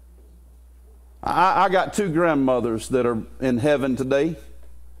 I got 2 grandmothers that are in heaven today,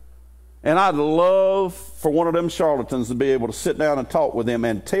 and I'd love for one of them charlatans to be able to sit down and talk with them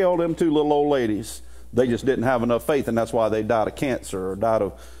and tell them 2 little old ladies they just didn't have enough faith, and that's why they died of cancer or died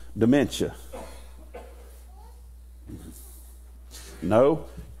of dementia. No,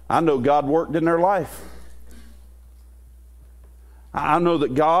 I know God worked in their life. I know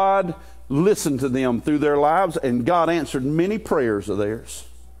that God listened to them through their lives, and God answered many prayers of theirs.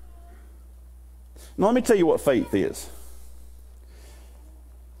 Now, let me tell you what faith is.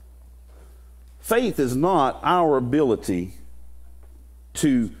 Faith is not our ability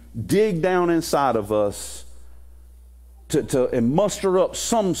to dig down inside of us and muster up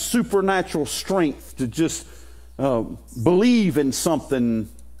some supernatural strength to just believe in something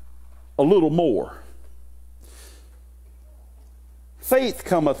a little more. Faith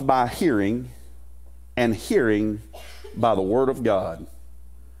cometh by hearing, and hearing by the word of God.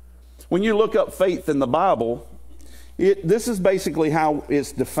 When you look up faith in the Bible, this is basically how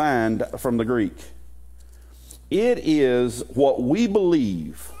it's defined from the Greek. It is what we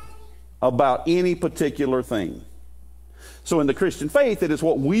believe about any particular thing. So in the Christian faith, it is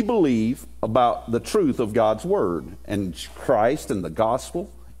what we believe about the truth of God's word and Christ and the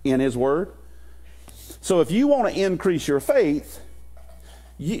gospel in his word. So if you want to increase your faith,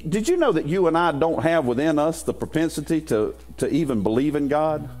 did you know that you and I don't have within us the propensity to even believe in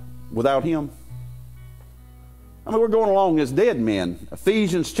God without him? I mean, we're going along as dead men.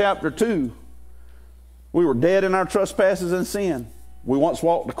 Ephesians chapter 2. We were dead in our trespasses and sin. We once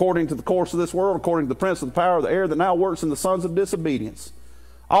walked according to the course of this world, according to the prince of the power of the air that now works in the sons of disobedience.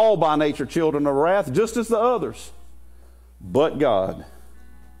 All by nature children of wrath, just as the others. But God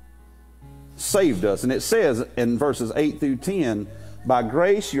saved us. And it says in verses 8 through 10, by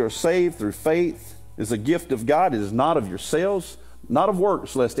grace you are saved through faith. It is a gift of God. It is not of yourselves, not of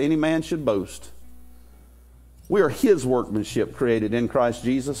works, lest any man should boast. We are his workmanship, created in Christ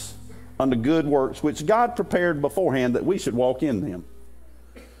Jesus unto good works, which God prepared beforehand that we should walk in them.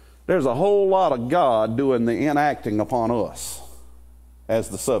 There's a whole lot of God doing the enacting upon us as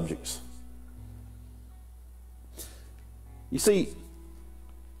the subjects. You see,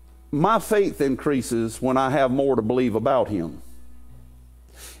 my faith increases when I have more to believe about him.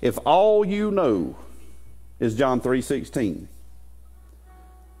 If all you know is John 3:16,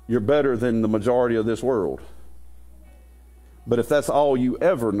 you're better than the majority of this world. But if that's all you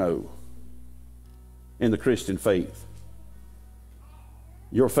ever know in the Christian faith,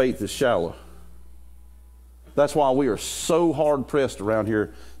 your faith is shallow. That's why we are so hard pressed around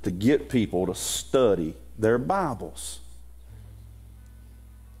here to get people to study their Bibles.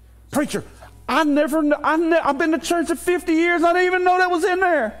 Preacher, I've been to church for 50 years. I didn't even know that was in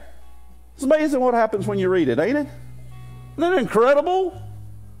there. It's amazing what happens when you read it, ain't it? Isn't that incredible?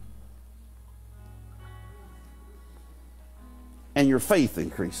 And your faith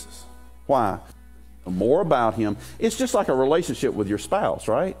increases. Why? The more about him. It's just like a relationship with your spouse,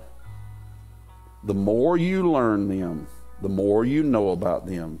 right? The more you learn them, the more you know about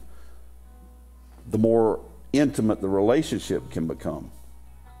them, the more intimate the relationship can become.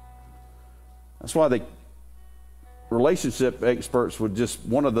 That's why the relationship experts would just,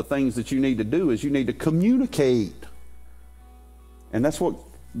 one of the things that you need to do is you need to communicate. And that's what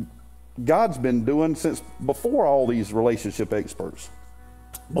God's been doing since before all these relationship experts.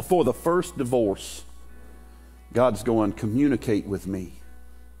 Before the first divorce, God's going, communicate with me.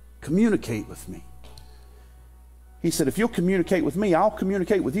 Communicate with me. He said, if you'll communicate with me, I'll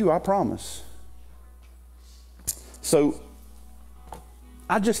communicate with you, I promise. So,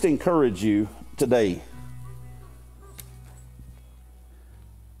 I just encourage you today,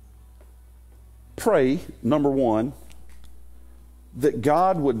 pray, number one, that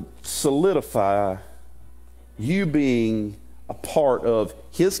God would solidify you being a part of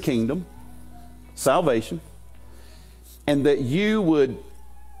His kingdom, salvation, and that you would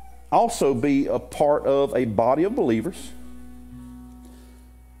also be a part of a body of believers,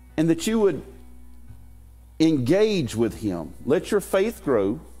 and that you would engage with Him. Let your faith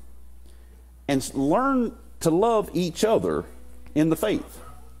grow and learn to love each other in the faith.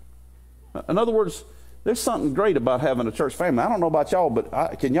 In other words, there's something great about having a church family. I don't know about y'all,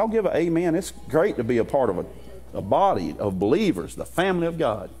 but can y'all give an amen? It's great to be a part of a body of believers, the family of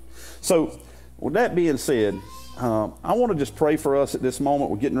God. So, with that being said, I want to just pray for us at this moment.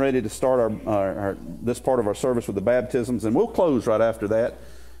 We're getting ready to start our this part of our service with the baptisms, and we'll close right after that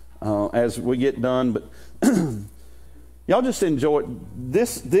as we get done. But y'all just enjoy it.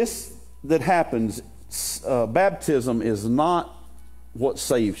 This that happens. Baptism is not what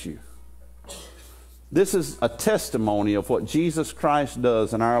saves you. This is a testimony of what Jesus Christ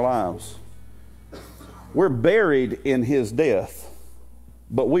does in our lives. We're buried in His death,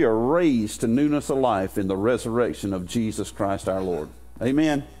 but we are raised to newness of life in the resurrection of Jesus Christ our Lord.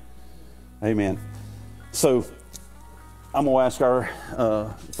 Amen? Amen. So, I'm going to ask our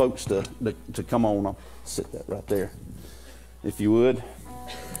folks to come on. I'll sit that right there, if you would.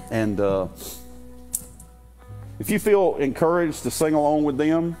 And if you feel encouraged to sing along with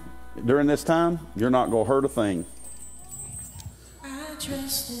them during this time, you're not going to hurt a thing. I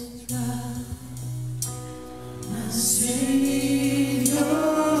trust in God, my Savior. If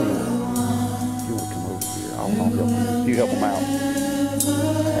you want to come over here, I'll help them. You help them out.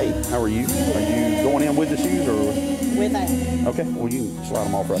 Hey, how are you? Are you going in with the shoes or? With that. Okay, well you can slide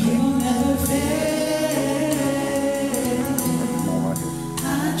them off right there. Come on right here.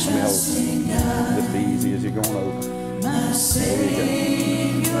 Let me hold. Just be easy as you're going over. There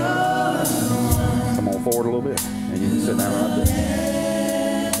you go. Come on forward a little bit, and you can sit down right there.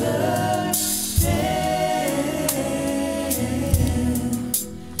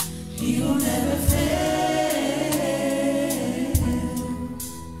 He'll never fail.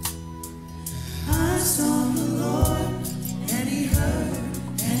 I sought the Lord, and He heard,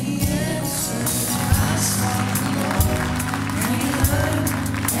 and He answered. I sought the Lord, and He heard,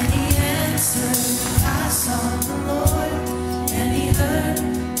 and He answered. I sought the Lord, and He heard,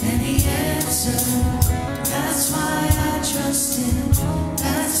 and He answered. That's why I trust Him.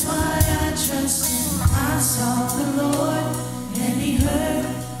 That's why I trust Him. I sought the Lord, and He heard,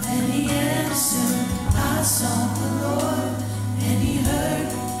 and He answered. I sought the Lord, and He heard,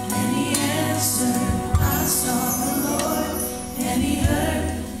 and He answered. I sought the Lord, and He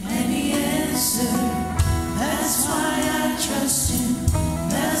heard, and He answered. That's why I trust Him.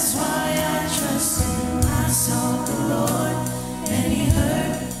 That's why I trust Him. I sought the Lord, and He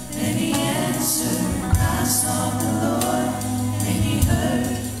heard, and He answered. I sought the Lord, and He heard,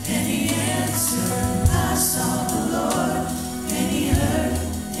 and He answered. I sought the Lord, and He heard,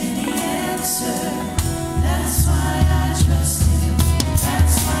 and He answered. That's why I trust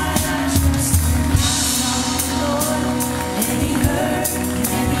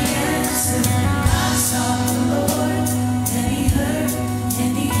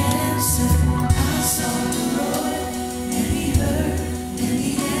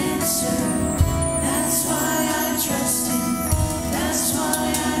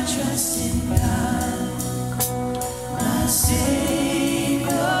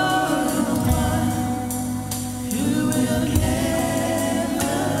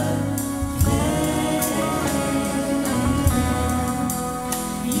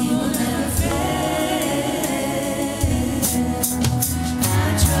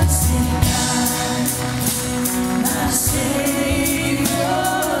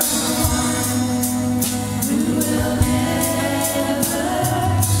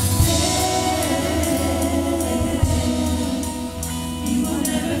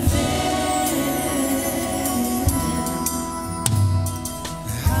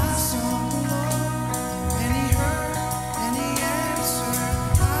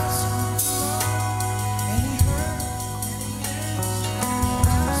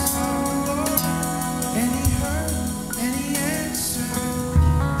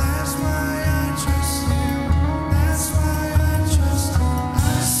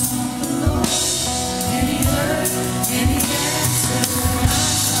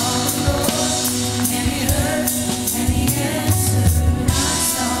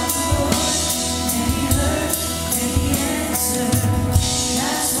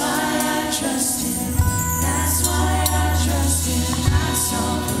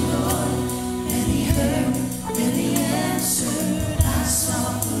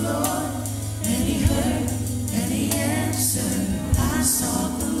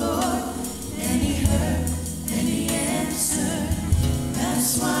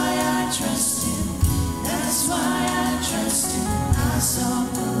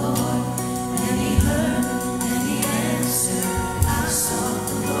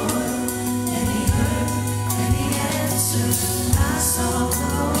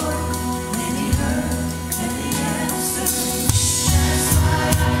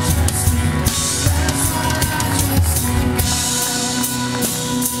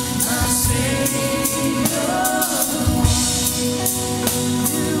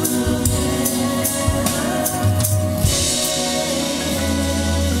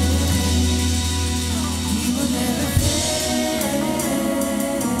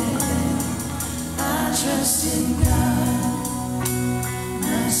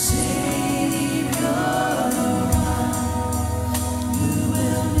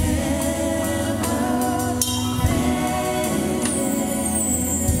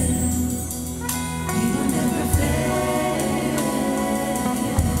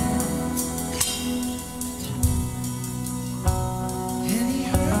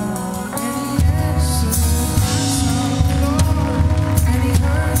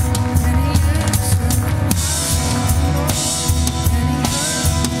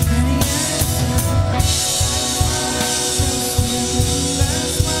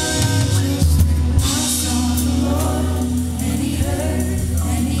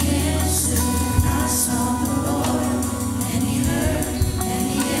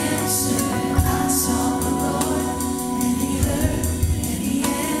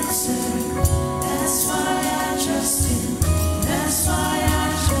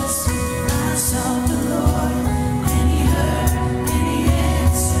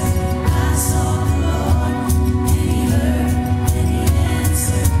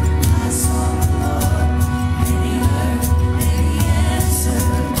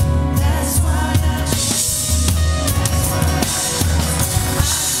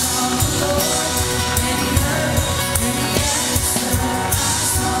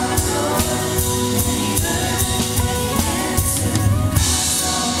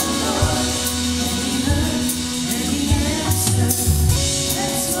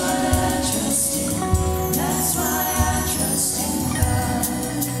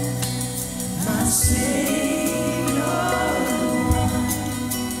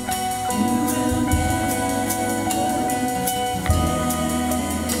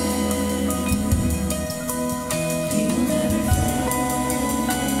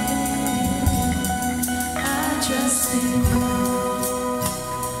And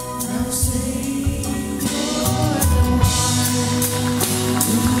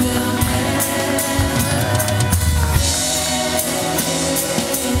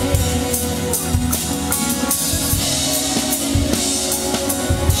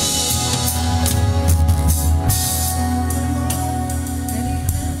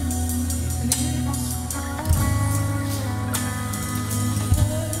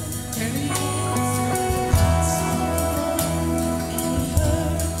he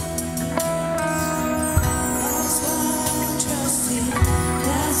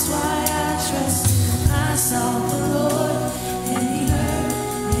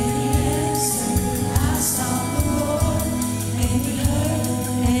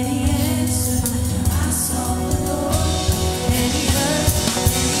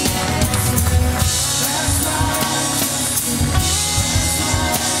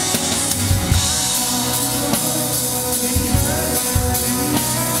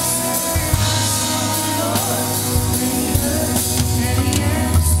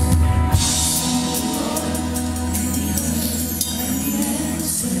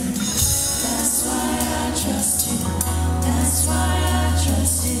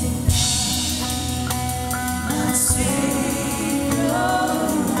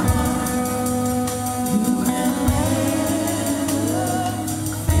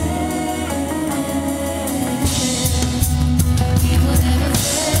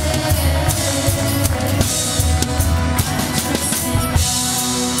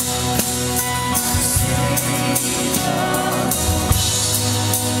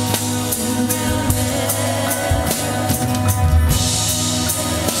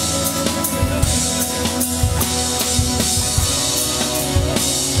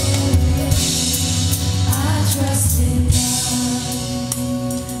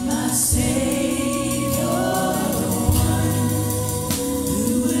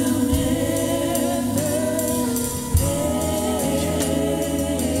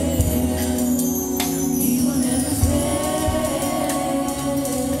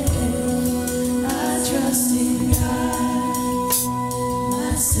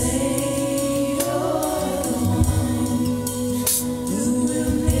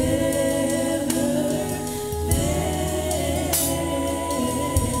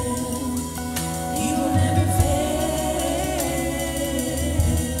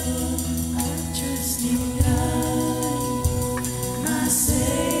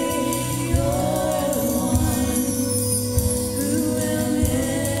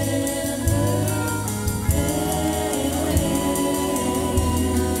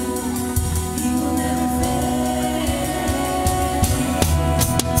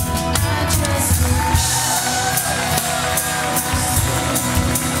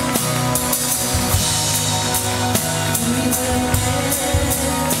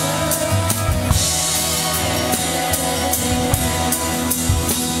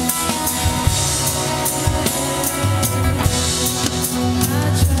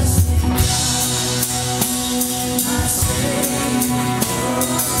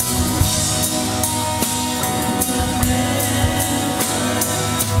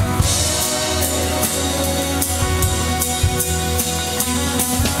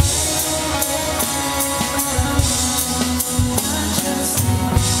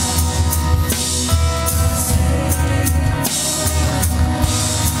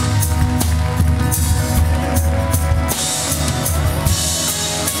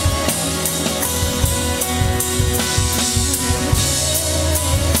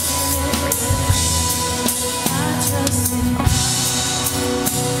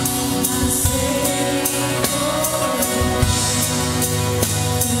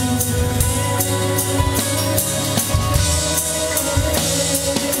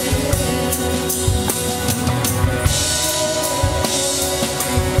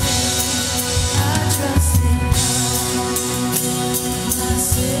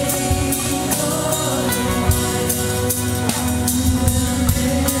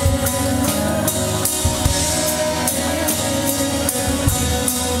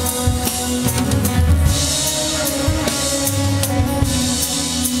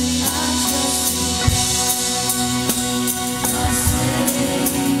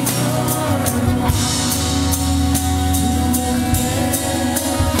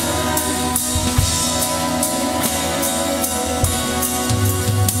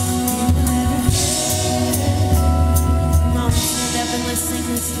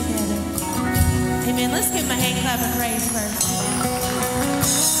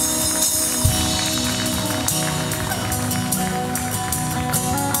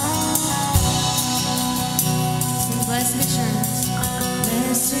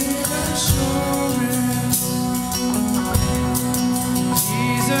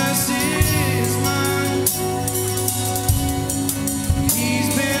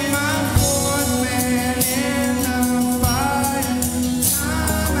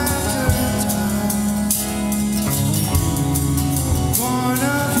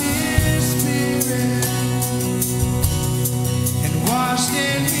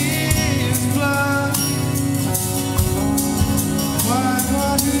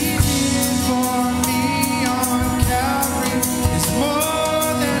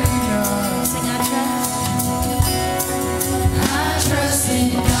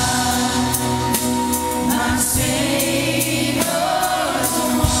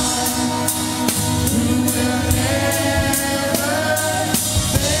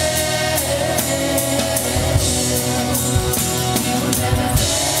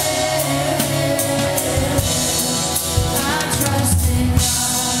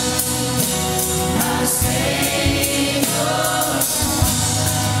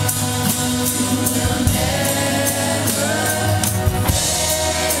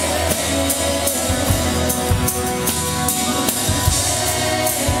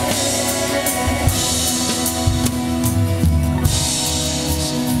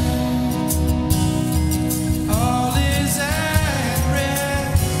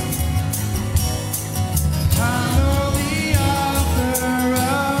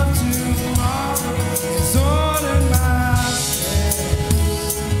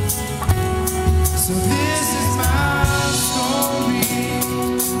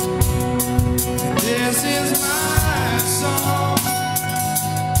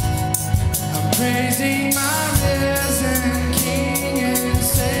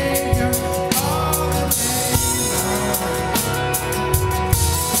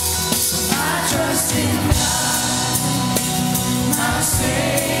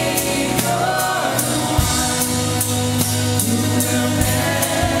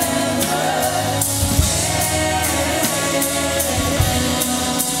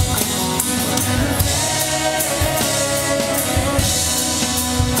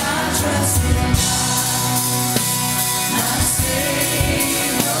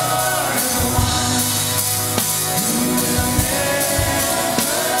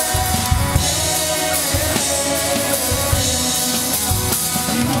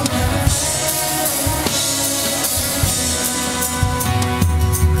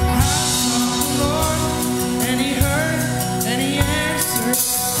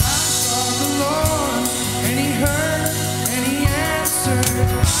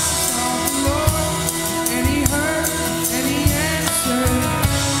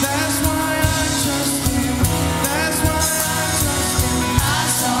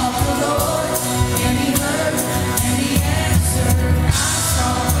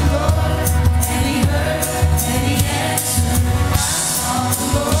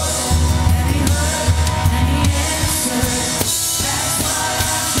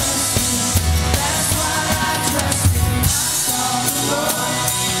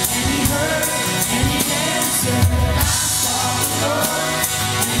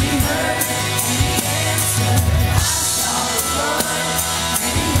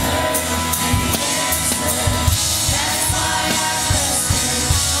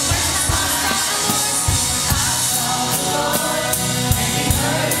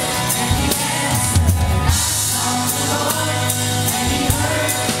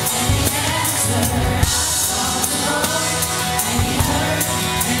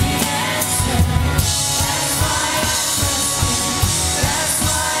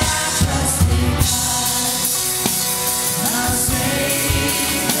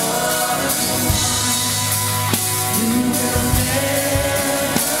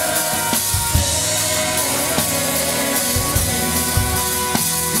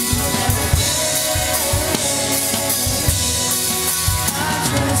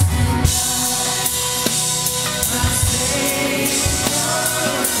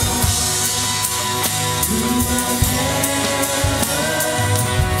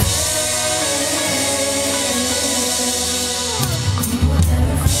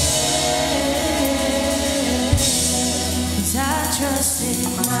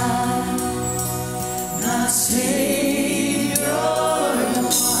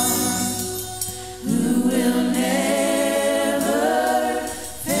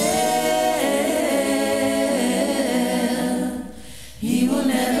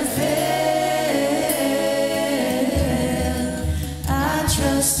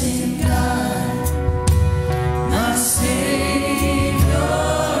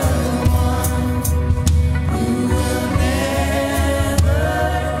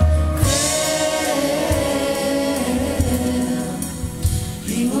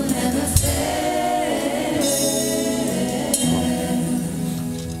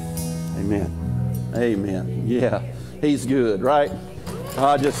Amen. Amen. Yeah, he's good, right?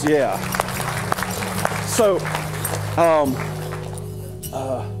 Yeah. So,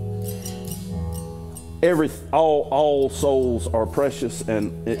 all souls are precious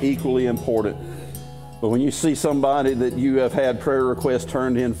and equally important. But when you see somebody that you have had prayer requests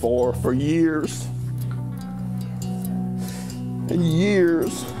turned in for years and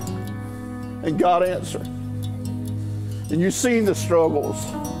years, and God answered, and you've seen the struggles,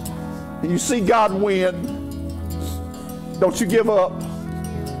 and you see God win, don't you give up.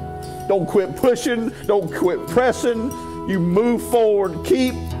 Don't quit pushing. Don't quit pressing. You move forward.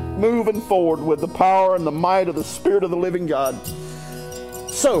 Keep moving forward with the power and the might of the Spirit of the living God.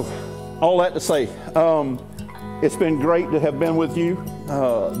 So, all that to say, it's been great to have been with you.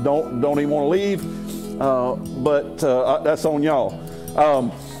 Don't even want to leave, but that's on y'all.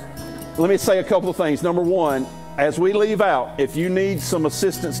 Let me say a couple of things. Number one, as we leave out, if you need some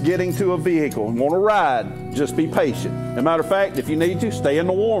assistance getting to a vehicle and want to ride, just be patient. As a matter of fact, if you need to, stay in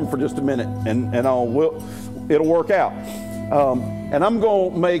the warm for just a minute, and it'll work out. And I'm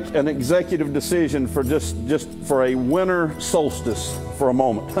going to make an executive decision for just for a winter solstice for a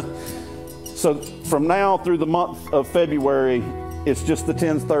moment. So from now through the month of February, it's just the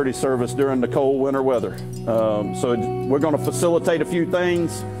 10:30 service during the cold winter weather. So we're going to facilitate a few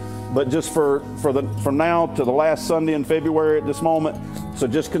things, but just from now to the last Sunday in February at this moment. So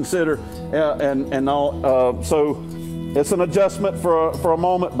just consider, so it's an adjustment for a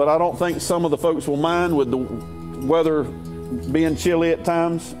moment, but I don't think some of the folks will mind with the weather being chilly at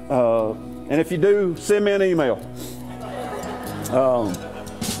times. And if you do, send me an email.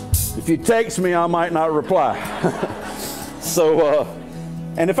 If you text me, I might not reply. So,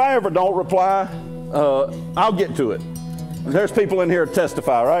 and if I ever don't reply, I'll get to it. There's people in here to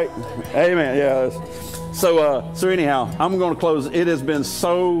testify, right? Amen. Yeah. So anyhow, I'm going to close. It has been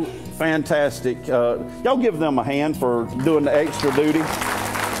so fantastic. Y'all give them a hand for doing the extra duty.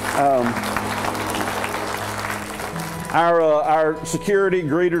 Our security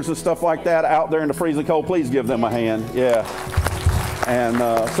greeters and stuff like that out there in the freezing cold, please give them a hand. Yeah. And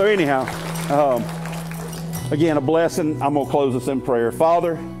so anyhow, again, a blessing. I'm going to close this in prayer.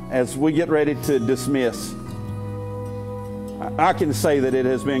 Father, as we get ready to dismiss, I can say that it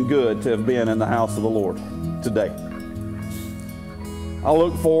has been good to have been in the house of the Lord today. I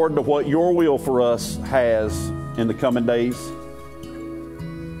look forward to what your will for us has in the coming days.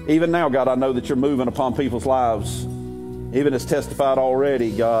 Even now, God, I know that you're moving upon people's lives. Even as testified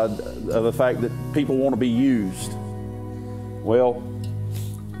already, God, of the fact that people want to be used. Well,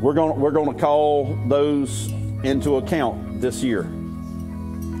 we're going to call those into account this year.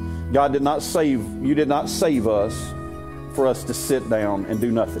 God did not save us for us to sit down and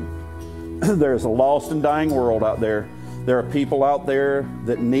do nothing. There's a lost and dying world out there. There are people out there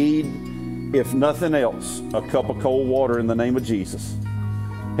that need, if nothing else, a cup of cold water in the name of Jesus.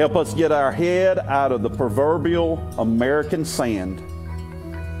 Help us get our head out of the proverbial American sand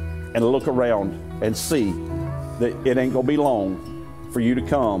and look around and see that it ain't going to be long for you to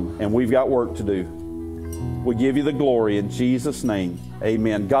come, and we've got work to do. We give you the glory in Jesus' name.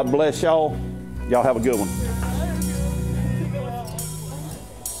 Amen. God bless y'all. Y'all have a good one.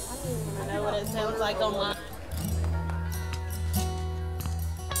 I know what it sounds like online.